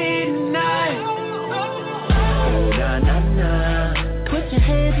 love me tonight. Oh, na na na, put your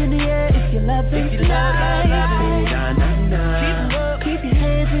hands in the air if you're loving tonight. Oh, na na na, keep your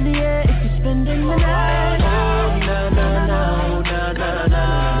hands in the air if you're spending the night. Oh, na na na, oh, na na na.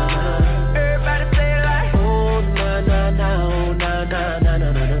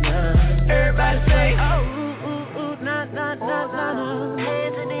 Everybody say, oh, ooh, ooh, ooh, na, na, na, na, na.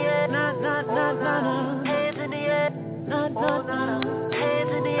 Hands in the air, na, na, na, na, na. Hands in the air, na, na, na.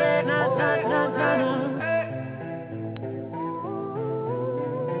 Hands in the air, na, na, na, na, na.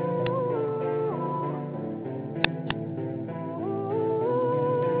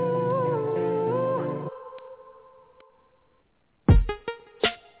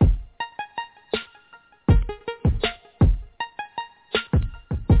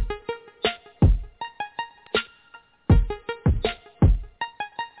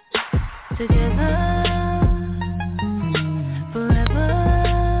 Together, forever,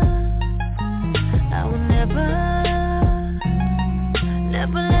 I will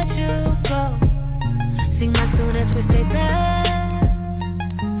never let you go. Sing my tune as we stay back.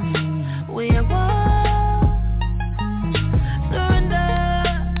 We are one, surrender.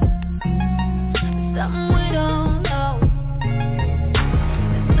 Something we don't know.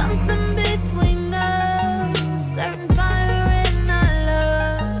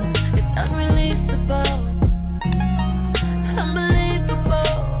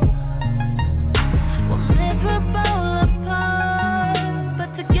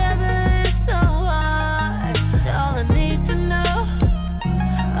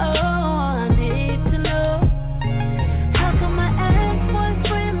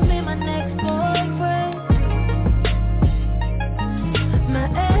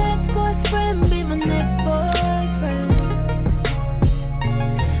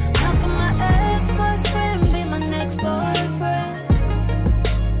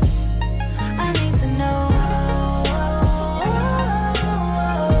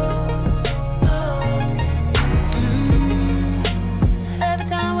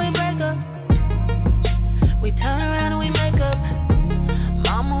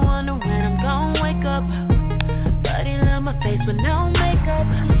 face with no makeup.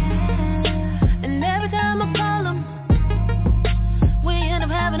 And every time I call him, we end up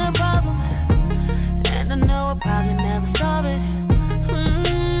having a problem. And I know I probably never solve it.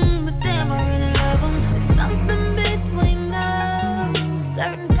 But damn, I really love him. There's something between us,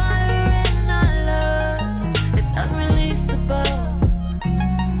 certain fire and our love. It's unreleasable,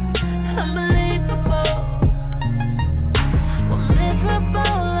 unbelievable. We're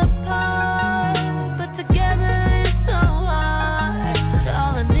miserable apart, but together it's so hard.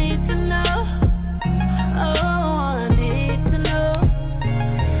 All I need to know, oh, all I need to know.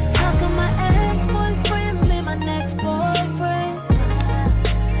 How come my ex-boyfriend be my next boyfriend?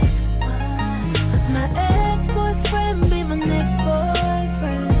 My ex-boyfriend be my next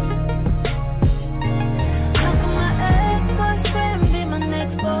boyfriend. How come my ex-boyfriend be my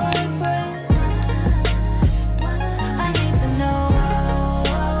next boyfriend? I need to know.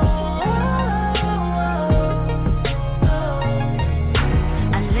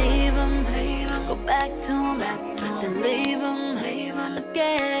 I leave him, go back to him, then leave him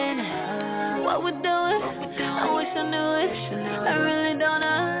again. What we're doing, I wish I knew it. I really don't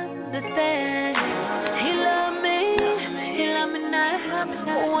understand. He loved me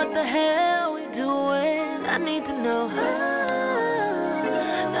not. What the hell we doing? I need to know.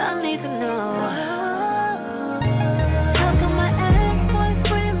 I need to know. How come my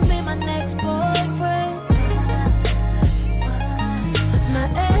ex-boyfriend be my next boyfriend? My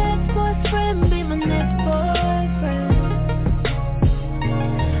ex-boyfriend be my next boyfriend.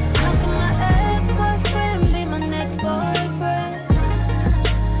 How come my ex-boyfriend be my next boyfriend?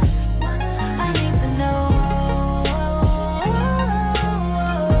 I need to know.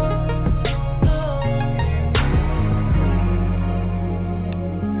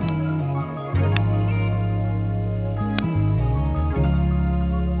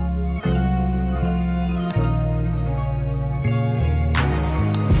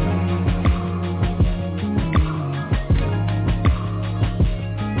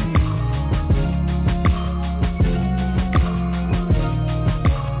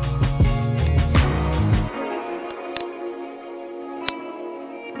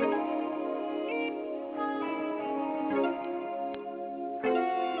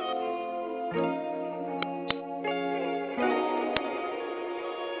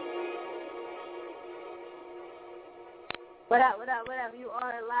 What up? You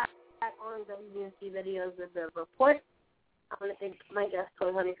are live back on WBNC Videos with the report. I want to thank my guest,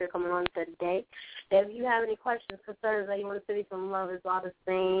 Toy Honey, for coming on today. If you have any questions, concerns, that you want to send me some love, it's all the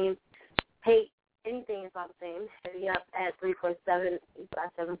same. Hate, anything is all the same. Hit me up at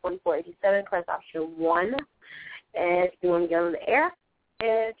 347-857-4487, press option 1. And if you want to get on the air,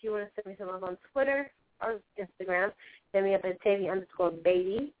 and if you want to send me some love on Twitter or Instagram, hit me up at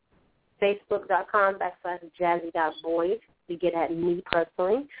TayVi_baby, Facebook.com/jazzy.boys. To get at me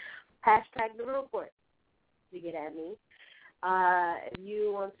personally. Hashtag the report to get at me. If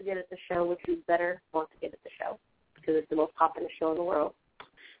you want to get at the show, which you better want to get at the show because it's the most popular show in the world.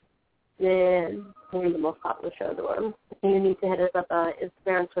 Then we're the most popular show in the world. You need to hit us up on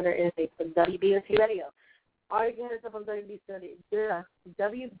Instagram, Twitter, and Facebook, WBNC Radio. Or you can hit us up on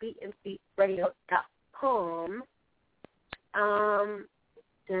WBNCradio.com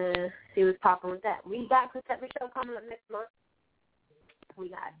to see what's popping with that. We got Protect the Show coming up next month. We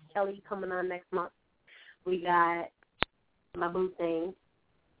got Kelly coming on next month. We got my boo thing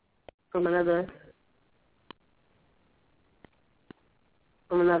from another.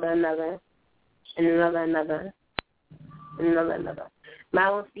 My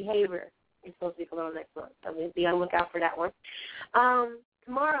own behavior is supposed to be coming on next month. So be on the lookout for that one.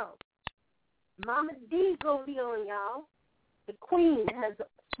 Tomorrow, Mama D gonna be on, y'all. The Queen has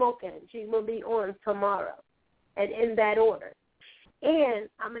spoken. She's gonna be on tomorrow, and in that order. And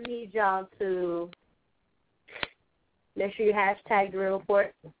I'm gonna need y'all to make sure you hashtag the real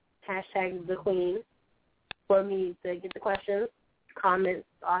report, hashtag the Queen, for me to get the questions, comments,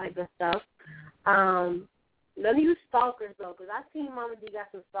 all that good stuff. None of you stalkers, though, because I seen Mama D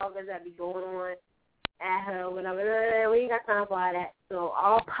got some stalkers that be going on at her, whatever. We ain't got time for all that. So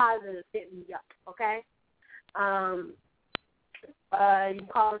all positive, hit me up, okay? You can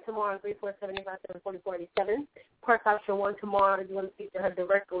call her tomorrow at 347-857-4487. Press option 1 tomorrow if you want to speak to her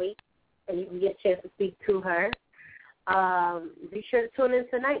directly, and you can get a chance to speak to her. Be sure to tune in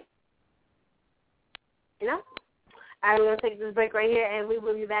tonight. You know? All right, we're going to take this break right here, and we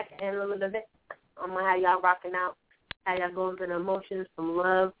will be back in a little bit. I'm going to have y'all rocking out, how y'all going through the emotions from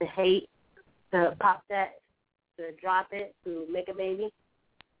love to hate to pop that to drop it to make a baby.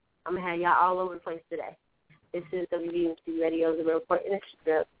 I'm going to have y'all all over the place today. This is WBNC Radio, the Real Report, and it's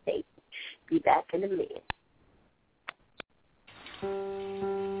your girl, Tate. Be back in a minute. What up? What up? You are live back on WBNC Videos with the report. I'm going to thank my guest, Toy Honey, for coming on today. If you have any questions, concerns, that you want to send me some love on Twitter or Instagram, hit me up at TayVi_baby, Facebook.com/JazzyDotBoys. To get at me personally. I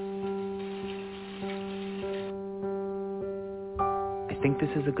think this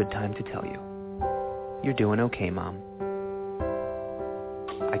is a good time to tell you. You're doing okay, Mom.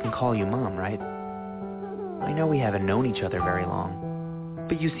 I can call you Mom, right? I know we haven't known each other very long,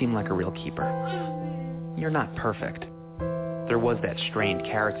 but you seem like a real keeper. You're not perfect. There was that strained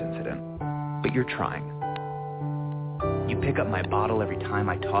carrots incident, but you're trying. You pick up my bottle every time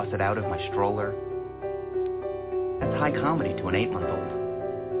I toss it out of my stroller. That's high comedy to an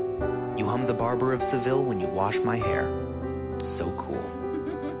 8-month-old. You hum the Barber of Seville when you wash my hair. So cool.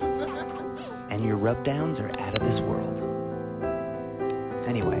 And your rub-downs are out of this world.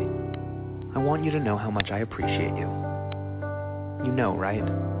 Anyway, I want you to know how much I appreciate you. You know, right?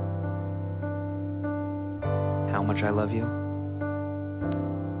 How much I love you?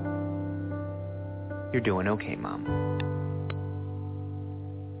 You're doing okay, Mom.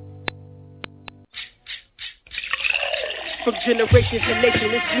 From generations to nation,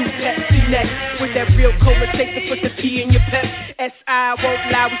 it's new Pepsi next. With that real cola taste to put the P in your pep. S.I.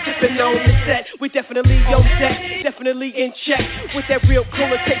 won't lie, we sippin' on the set. We definitely on deck, definitely in check. With that real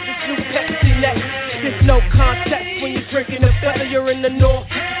cola taste, it's new Pepsi next. There's no contest when you're drinking it, whether you're in the north,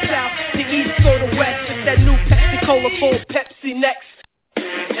 the south, the east, or the west. It's that new Pepsi Cola full Pepsi next.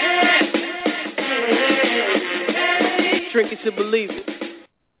 Drink it to believe it.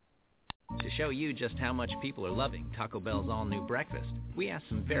 To show you just how much people are loving Taco Bell's all-new breakfast, we asked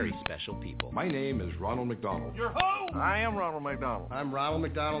some very special people. My name is Ronald McDonald. Your host! I am Ronald McDonald. I'm Ronald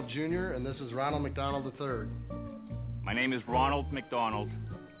McDonald Jr., and this is Ronald McDonald III. My name is Ronald McDonald.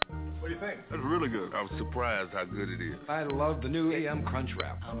 What do you think? That's really good. I was surprised how good it is. I love the new AM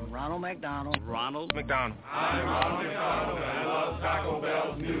Crunchwrap. I'm Ronald McDonald. Ronald McDonald. I'm Ronald McDonald, and I love Taco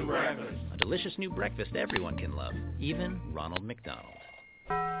Bell's new breakfast. A delicious new breakfast everyone can love, even Ronald McDonald.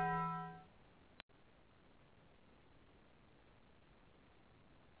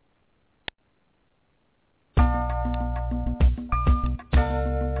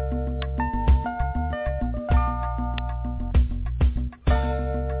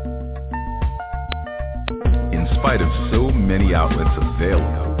 In spite of so many outlets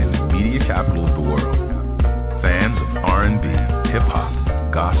available in the media capital of the world, fans of R&B,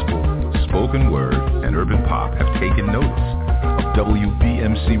 hip-hop, gospel, spoken word, and urban pop have taken notice of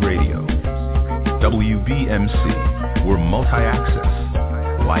WBMC Radio. WBMC, we're multi-access.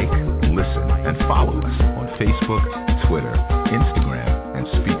 Like, listen, and follow us on Facebook, Twitter, Instagram, and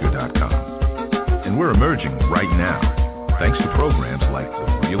Speaker.com. And we're emerging right now, thanks to programs like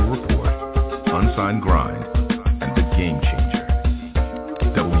The Real Report, Unsigned Grind, and The Game Changer.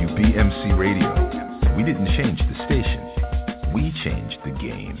 WBMC Radio. We didn't change the station. We changed the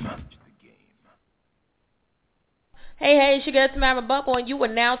game. Hey, it's your girl Tamara Bubble, and you are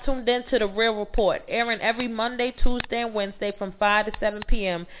now tuned in to The Real Report, airing every Monday, Tuesday, and Wednesday from 5 to 7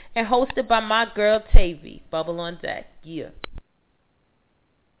 p.m., and hosted by my girl TayVi. Bubble on deck. Yeah.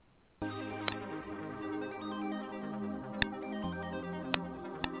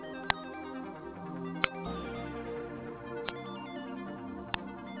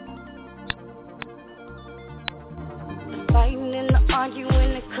 Fighting and the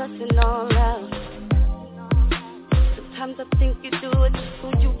arguing and cussing all out. Sometimes I think you do it just so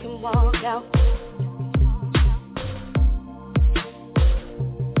you can walk out.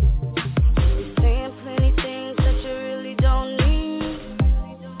 You're saying plenty things that you really don't mean.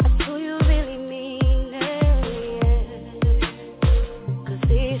 Do you really mean it? 'Cause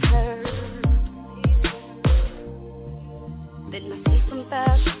these hurt. Then I say some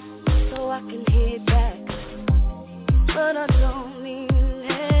fast so I can hit back. But I don't mean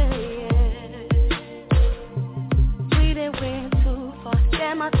it. We done went too far.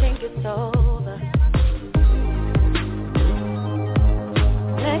 Damn, I think it's over.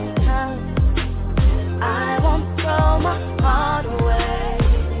 Next time, I won't throw my heart away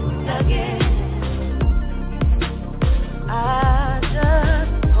again. I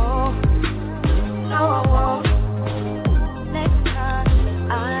just won't. No, I won't. Next time,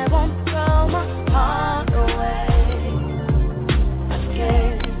 I won't throw my heart away.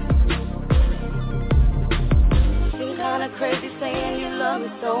 Seem kinda crazy saying you love me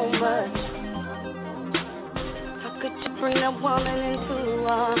so much. How could you bring that woman into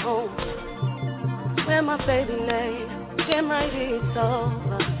our home? Where my baby lay, damn right it's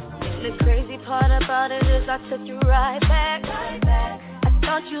over. And the crazy part about it is I took you right back. I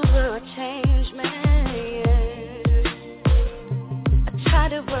thought you were a changed man. I tried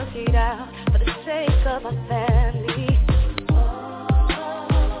to work it out for the sake of our family.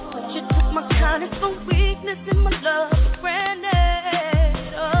 You took my kindness for weakness and my love for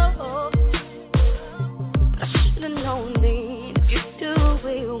granted. Oh, but I should've known then. If you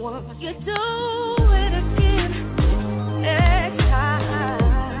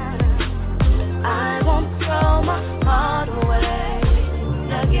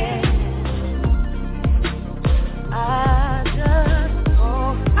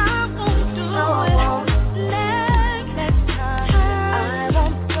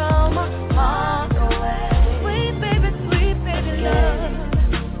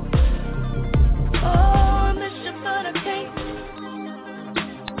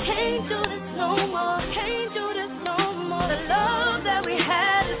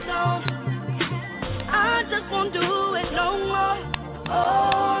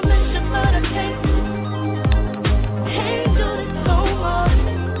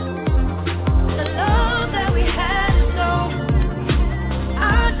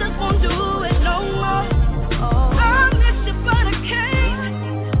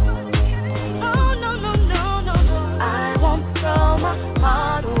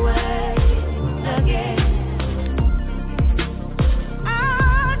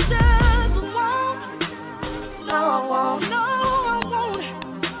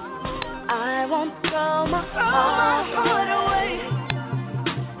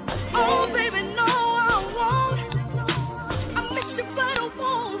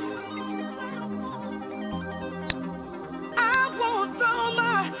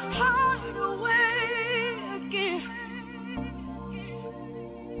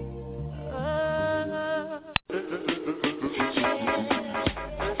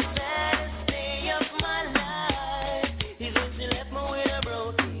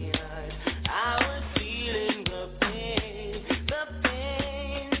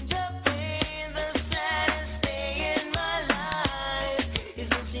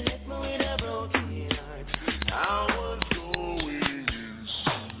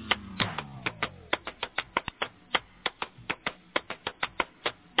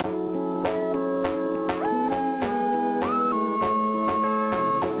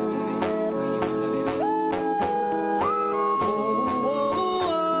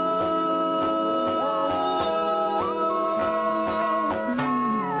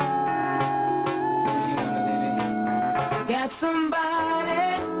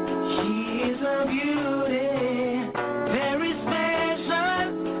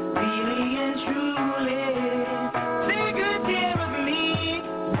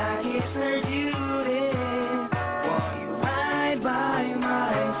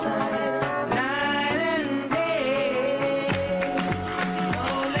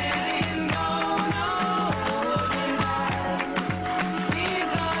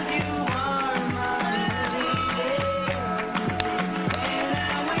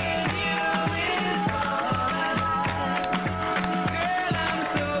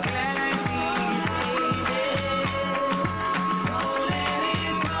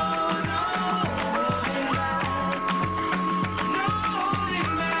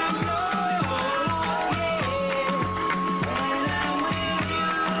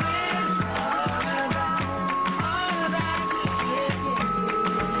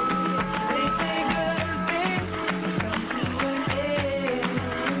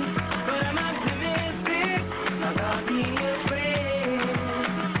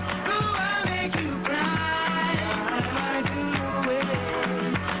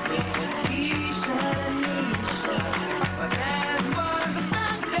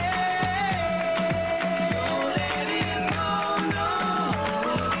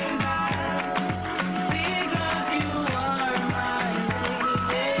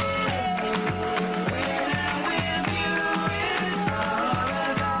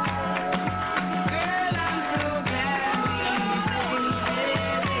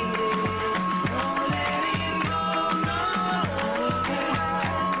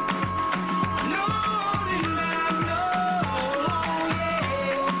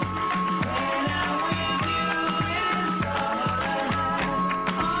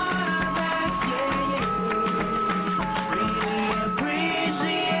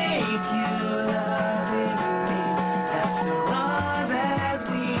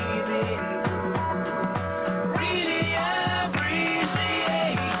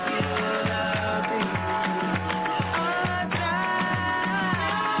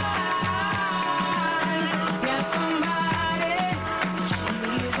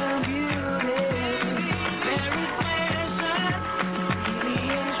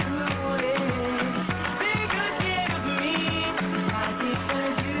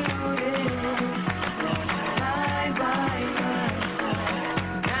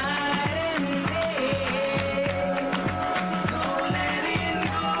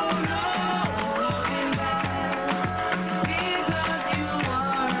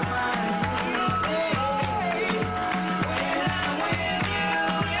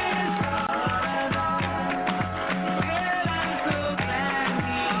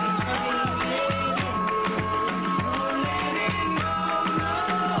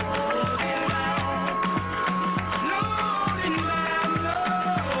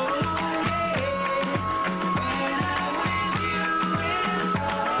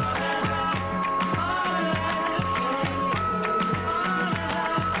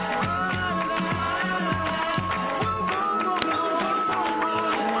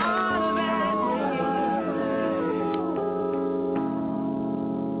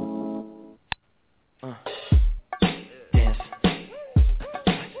Dance.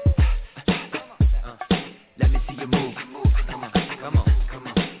 Let me see you move. Come on, come on, come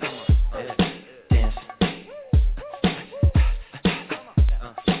on, come on. Dance.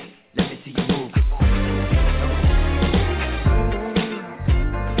 Let me see you move.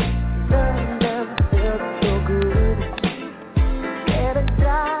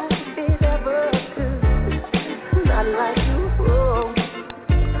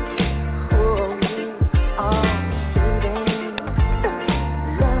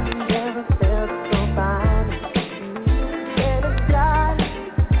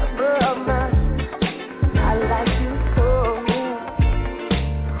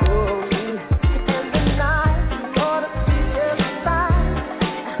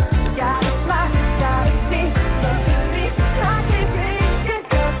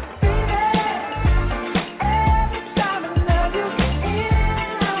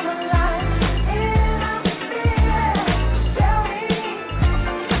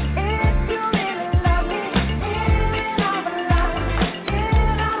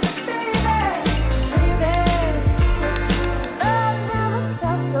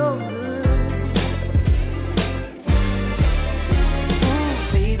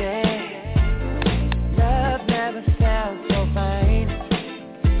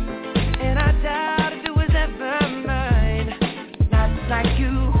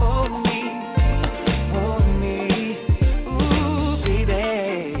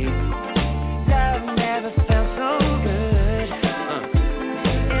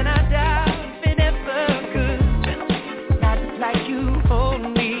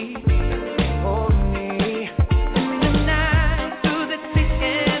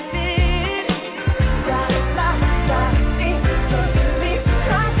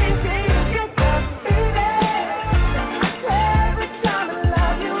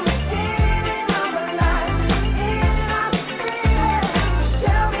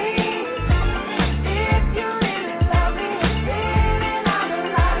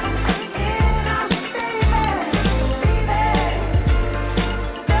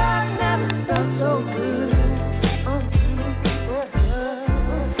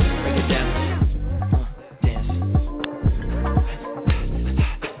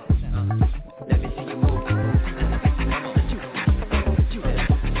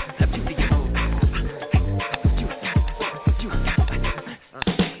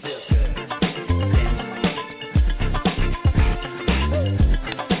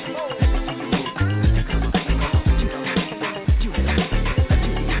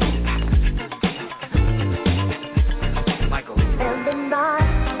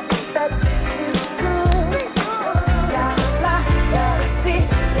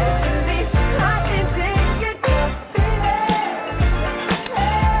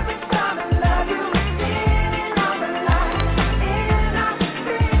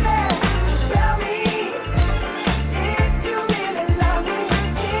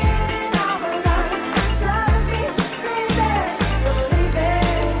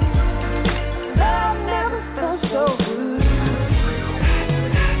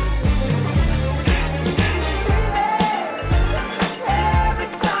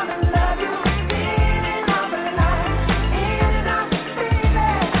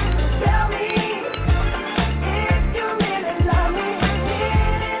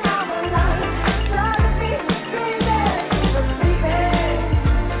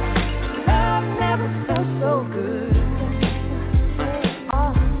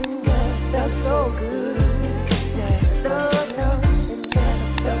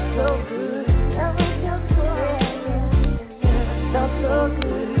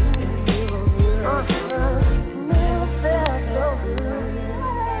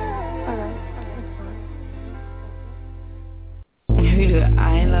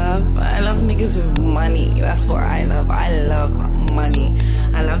 I love niggas with money. That's what I love. I love money.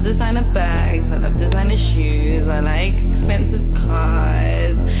 I love designer bags. I love designer shoes. I like expensive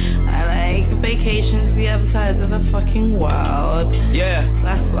cars. I like vacations the other side of the fucking world. Yeah.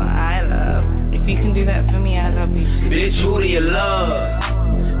 That's what I love. If you can do that for me, I love you too. Bitch, who do you love?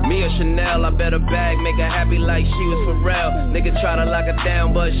 Me or Chanel, I bet her bag, make her happy like she was for real. Nigga try to lock her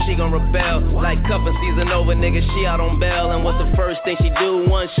down, but she gon' rebel. Like cuffin' season over, nigga, she out on bail. And what's the first thing she do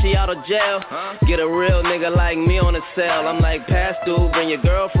once she out of jail? Get a real nigga like me on a cell. I'm like, pass through, bring your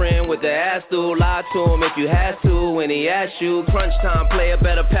girlfriend with the ass through. Lie to him if you has to when he asks you. Crunch time, player,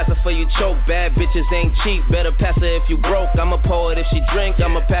 better pass her for you choke. Bad bitches ain't cheap, better pass her if you broke. I'm a poet if she drink,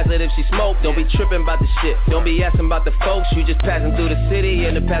 I'm a pass it if she smoke. Don't be trippin' about the shit, don't be asking about the folks. You just passing through the city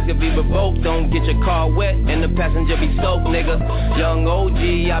and the guys can be revoked. Don't get your car wet and the passenger be soaked, nigga. Young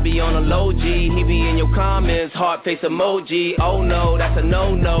OG, I be on a low G. He be in your comments, heart face emoji. Oh no, that's a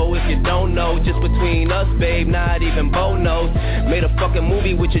no-no. If you don't know, just between us, babe, not even Bo knows. Made a fucking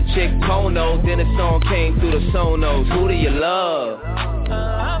movie with your chick Kono. Then a song came through the Sonos. Who do you love?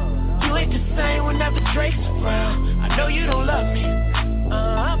 You ain't the same whenever Drake's around. I know you don't love me.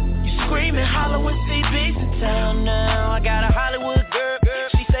 You screaming, holler when CB's in town now. I got a Hollywood girl,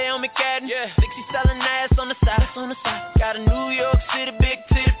 she say I'm McCadden. Think she selling ass on the side. Got a New York City big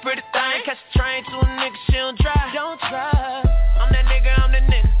titty pretty thing. Catch a train to a nigga, she don't drive. Don't try. I'm that nigga, I'm that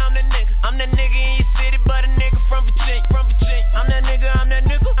nigga. I'm that nigga in your city, but a nigga from Virginia. I'm that nigga.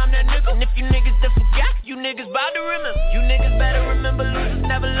 And if you niggas that forgot, you niggas bout to remember. You niggas better remember, losers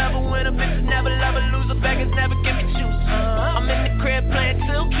never love a winner, bitches never love a loser, beggars never give me juice. I'm in the crib playing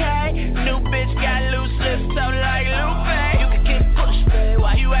 2K. New bitch got loose lips, so like Lupe. You can get pushed, babe,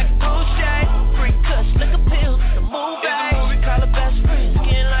 why you acting bullshit? Free cuss, lick a pill, the movie. Call her best friend,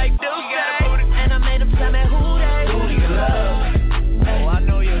 skin like Duke. And I made him tell me who they. Who do you love? Oh, I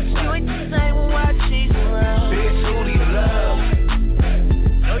know you're you ain't the same when white cheese around. Bitch, who do you love?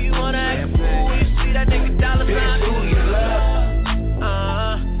 Know you wanna act a fool when you see that nigga dollar sign. Bitch, who do you love? I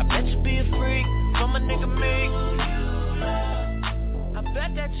bet you be a freak from a nigga me. I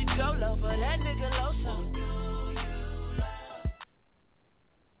bet that you go low for that nigga low so.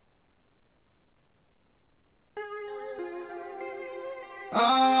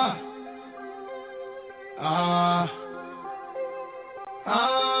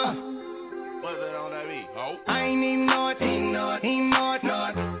 What's that on that beat? Oh. I ain't even know it.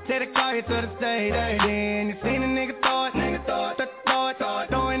 Take the car here to the stage. Then you seen a nigga thought,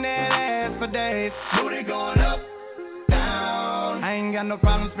 throwing that ass for days. Booty going up, down. I ain't got no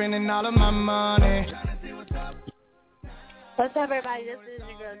problem spending all of my money. What's up, everybody? This is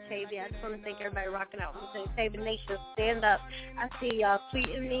your girl, TayVi. I just want to thank everybody rocking out. I'm saying, TayVi Nation, stand up. I see y'all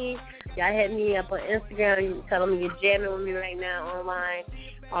tweeting me. Y'all hit me up on Instagram. You telling me you're jamming with me right now online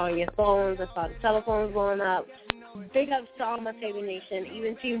on your phones. I saw the telephones going up. Big ups to all my TayVi Nation.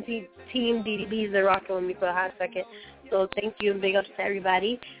 Even Team DDBs are rocking with me for a hot second. So thank you and big ups to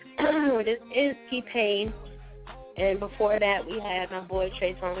everybody. This is T-Pain. And before that, we had my boy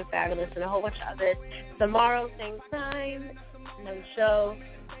Trey Songz and Fabulous and a whole bunch of others. Tomorrow, same time, another show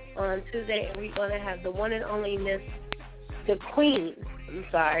on Tuesday, and we're going to have the one and only Miss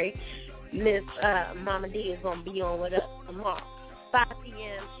Miss Mama D is going to be on with us tomorrow, 5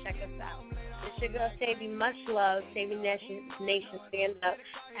 p.m. Check us out. It's your girl, TayVi. Much love. TayVi Nation, stand up.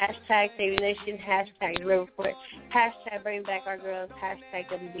 Hashtag TayVi Nation. Hashtag River Report. Hashtag bring back our girls. Hashtag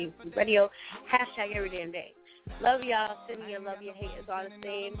WB Radio. Hashtag every damn day. Love y'all. Send me your love, your hate is all the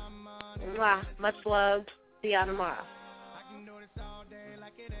same. Mwah. Much love. See y'all tomorrow.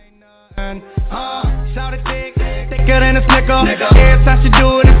 Shout it thicker than a snicker. Every time she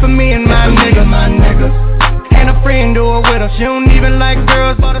do it, it's for me and my nigga. And a friend do it with her. She don't even like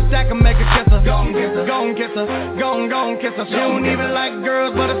girls, but a stack make her kiss her. Gon' kiss her, gon' kiss her, gon' kiss her. She don't even like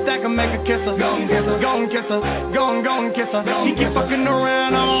girls, but a stack make her kiss her. Gon' kiss her, gon' kiss her, gon' kiss her. She keep fucking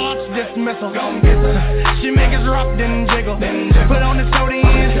around, I'ma watch dismissal. Gon' kiss her. She make us rock, then jiggle. Put on the soda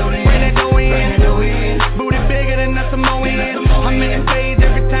in, bring that dough in. Booty bigger than a Samoan. I'm in phase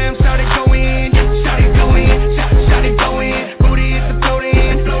every time, shout it go in. Shout it go in, shout it go in. Booty is the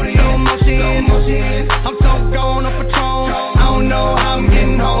floating, slow motion. I'm so gone on Patron. I don't know how I'm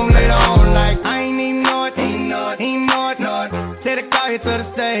getting home later on. Like I ain't even know it. Take the car here to the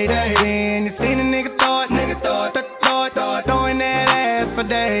stage. Then you seen a nigga thought, throwing that ass for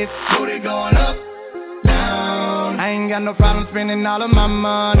days. Booty going up, down. I ain't got no problem spending all of my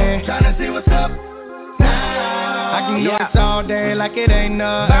money. Tryna see what's up now. I can do this all day like it ain't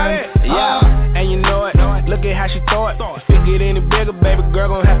nothing. Yeah, and you know it. Look at how she throw it. If it get any bigger, baby girl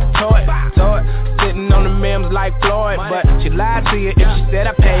gon' have to tow it. Sitting on the memes like Floyd, but she lied to you if she said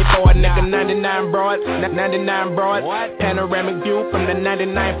I paid for it. Nigga, 99 broad, panoramic view from the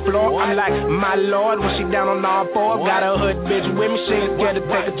 99th floor. I'm like, my lord, when she down on all fours. Got a hood bitch with me, she ain't scared to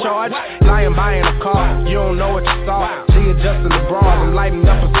take a charge. Lying buying a car, you don't know what you saw. She adjusting the bras, I'm lighting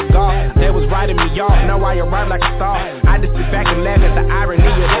up a cigar. They was writing me off, now I arrive like a star. I just sit back and laugh at the irony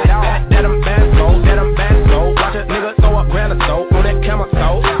of it all. That I'm bad so, watch a nigga throw up grand or so on that camera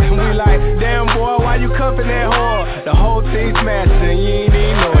so. And we like, damn boy, why you cuffing that whore? The whole team smashing, you ain't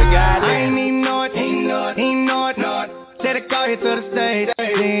even know it, goddamn. I ain't even know it, ain't know it. Take the car here to the stage.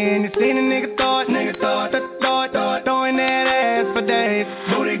 Then you seen a nigga thought, throwing that ass for days.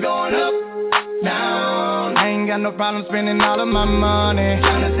 Booty going up, down. I ain't got no problem spending all of my money.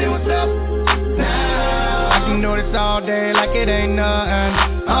 Tryna see what's up now. I can do this all day like it ain't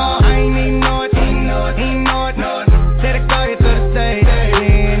nothing. I ain't even know it, ain't know it. Said I call you to the stage.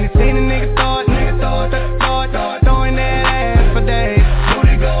 And you seen a nigga thought, throwing that ass for days.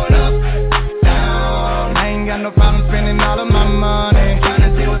 Booty going up, down. I ain't got no problem spending all of my money.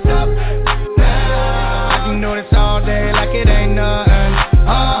 Tryna see what's up now. I can do this all day like it ain't nothing.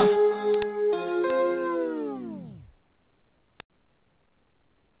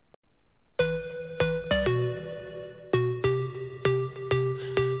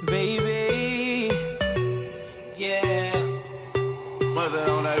 Baby, yeah.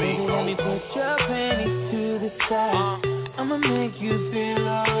 Baby, let me put your panties to the side. I'ma make you feel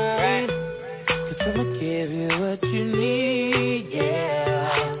alright. 'Cause I'ma give you what you need,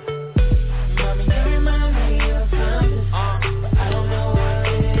 yeah. Mommy, you remind me of something, but I don't know what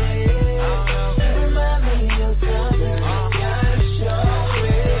it is. You remind me of something, you gotta show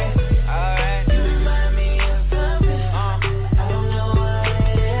it. Alright. You remind me of something, I don't know what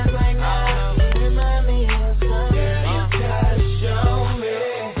it is right now. You remind me of something, you gotta show me.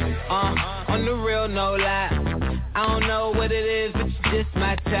 On the real, no lie. I don't know what it is, but you just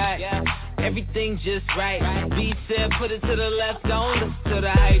my type. Everything just right. B said put it to the left, don't listen to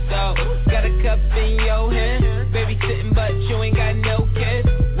the hype though. Got a cup in your hand, baby sitting but you ain't got no kiss.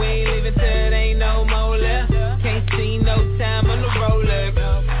 We ain't leaving till it ain't no more left. Can't see no time on the roller.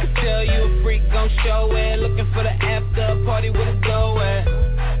 I can tell you a freak gon' show it. Looking for the after party with a go at.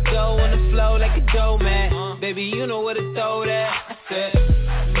 Go on the flow like a dough man. Baby you know where to throw that. I said,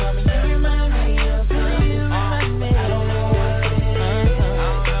 mommy you remind me of something. You remind me. I don't know what it is.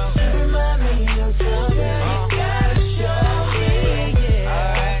 You remind me of something. You gotta show me.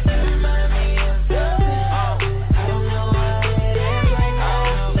 Yeah. You remind me of something. I don't know what it is right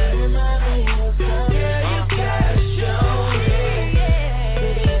now. You remind me of something. You gotta show me.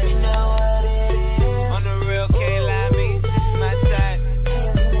 Baby, if you know what it is. On the real, can't lie me. This is my type.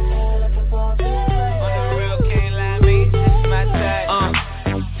 On the real, can't lie me. This is my type.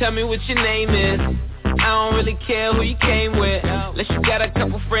 Tell me what your name is. I don't really care who you came with. Unless you got a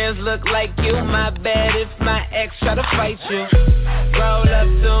couple friends look like you. My bad if my ex try to fight you. Roll up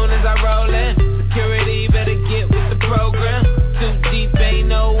soon as I roll in. Security better get with the program. Too deep, ain't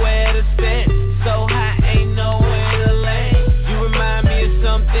nowhere to sit. So high, ain't nowhere to land. You remind me of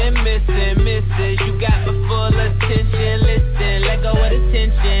something missing, missus. You got my full attention. Listen, let go of the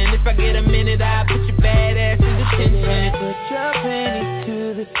tension. If I get a minute, I'll put your bad ass in detention. Put your panties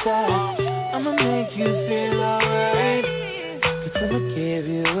to the side. I'ma make you feel alright. 'Cause I'ma give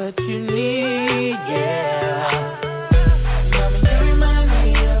you what you need, yeah. Mommy, you remind me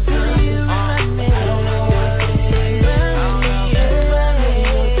of something. You remind me. I don't know what it is. You remind me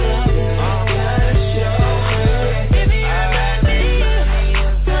of something. You gotta show me. Baby, you remind me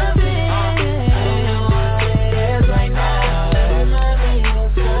of something. I don't know what it is right now. You remind me of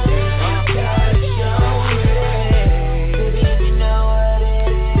something. You gotta show me. Baby, if you know what it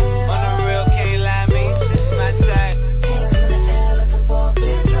is. On the real, can't lie me. This is my type.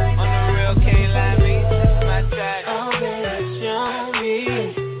 On the real, can't lie me. This is my type. Oh, baby, show me.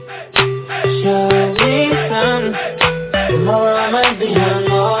 Show me something. Tomorrow I might be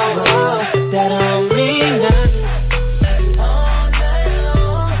hungover. That don't mean nothing. All night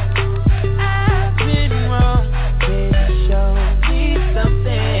long, I've been wrong. Baby, show me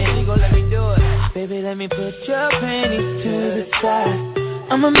something. You gon' let me do it. Baby, let me put your panties to the side.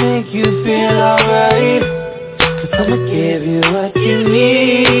 I'ma make you feel alright. 'Cause I'ma give you what you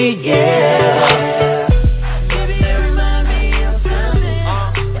need, yeah.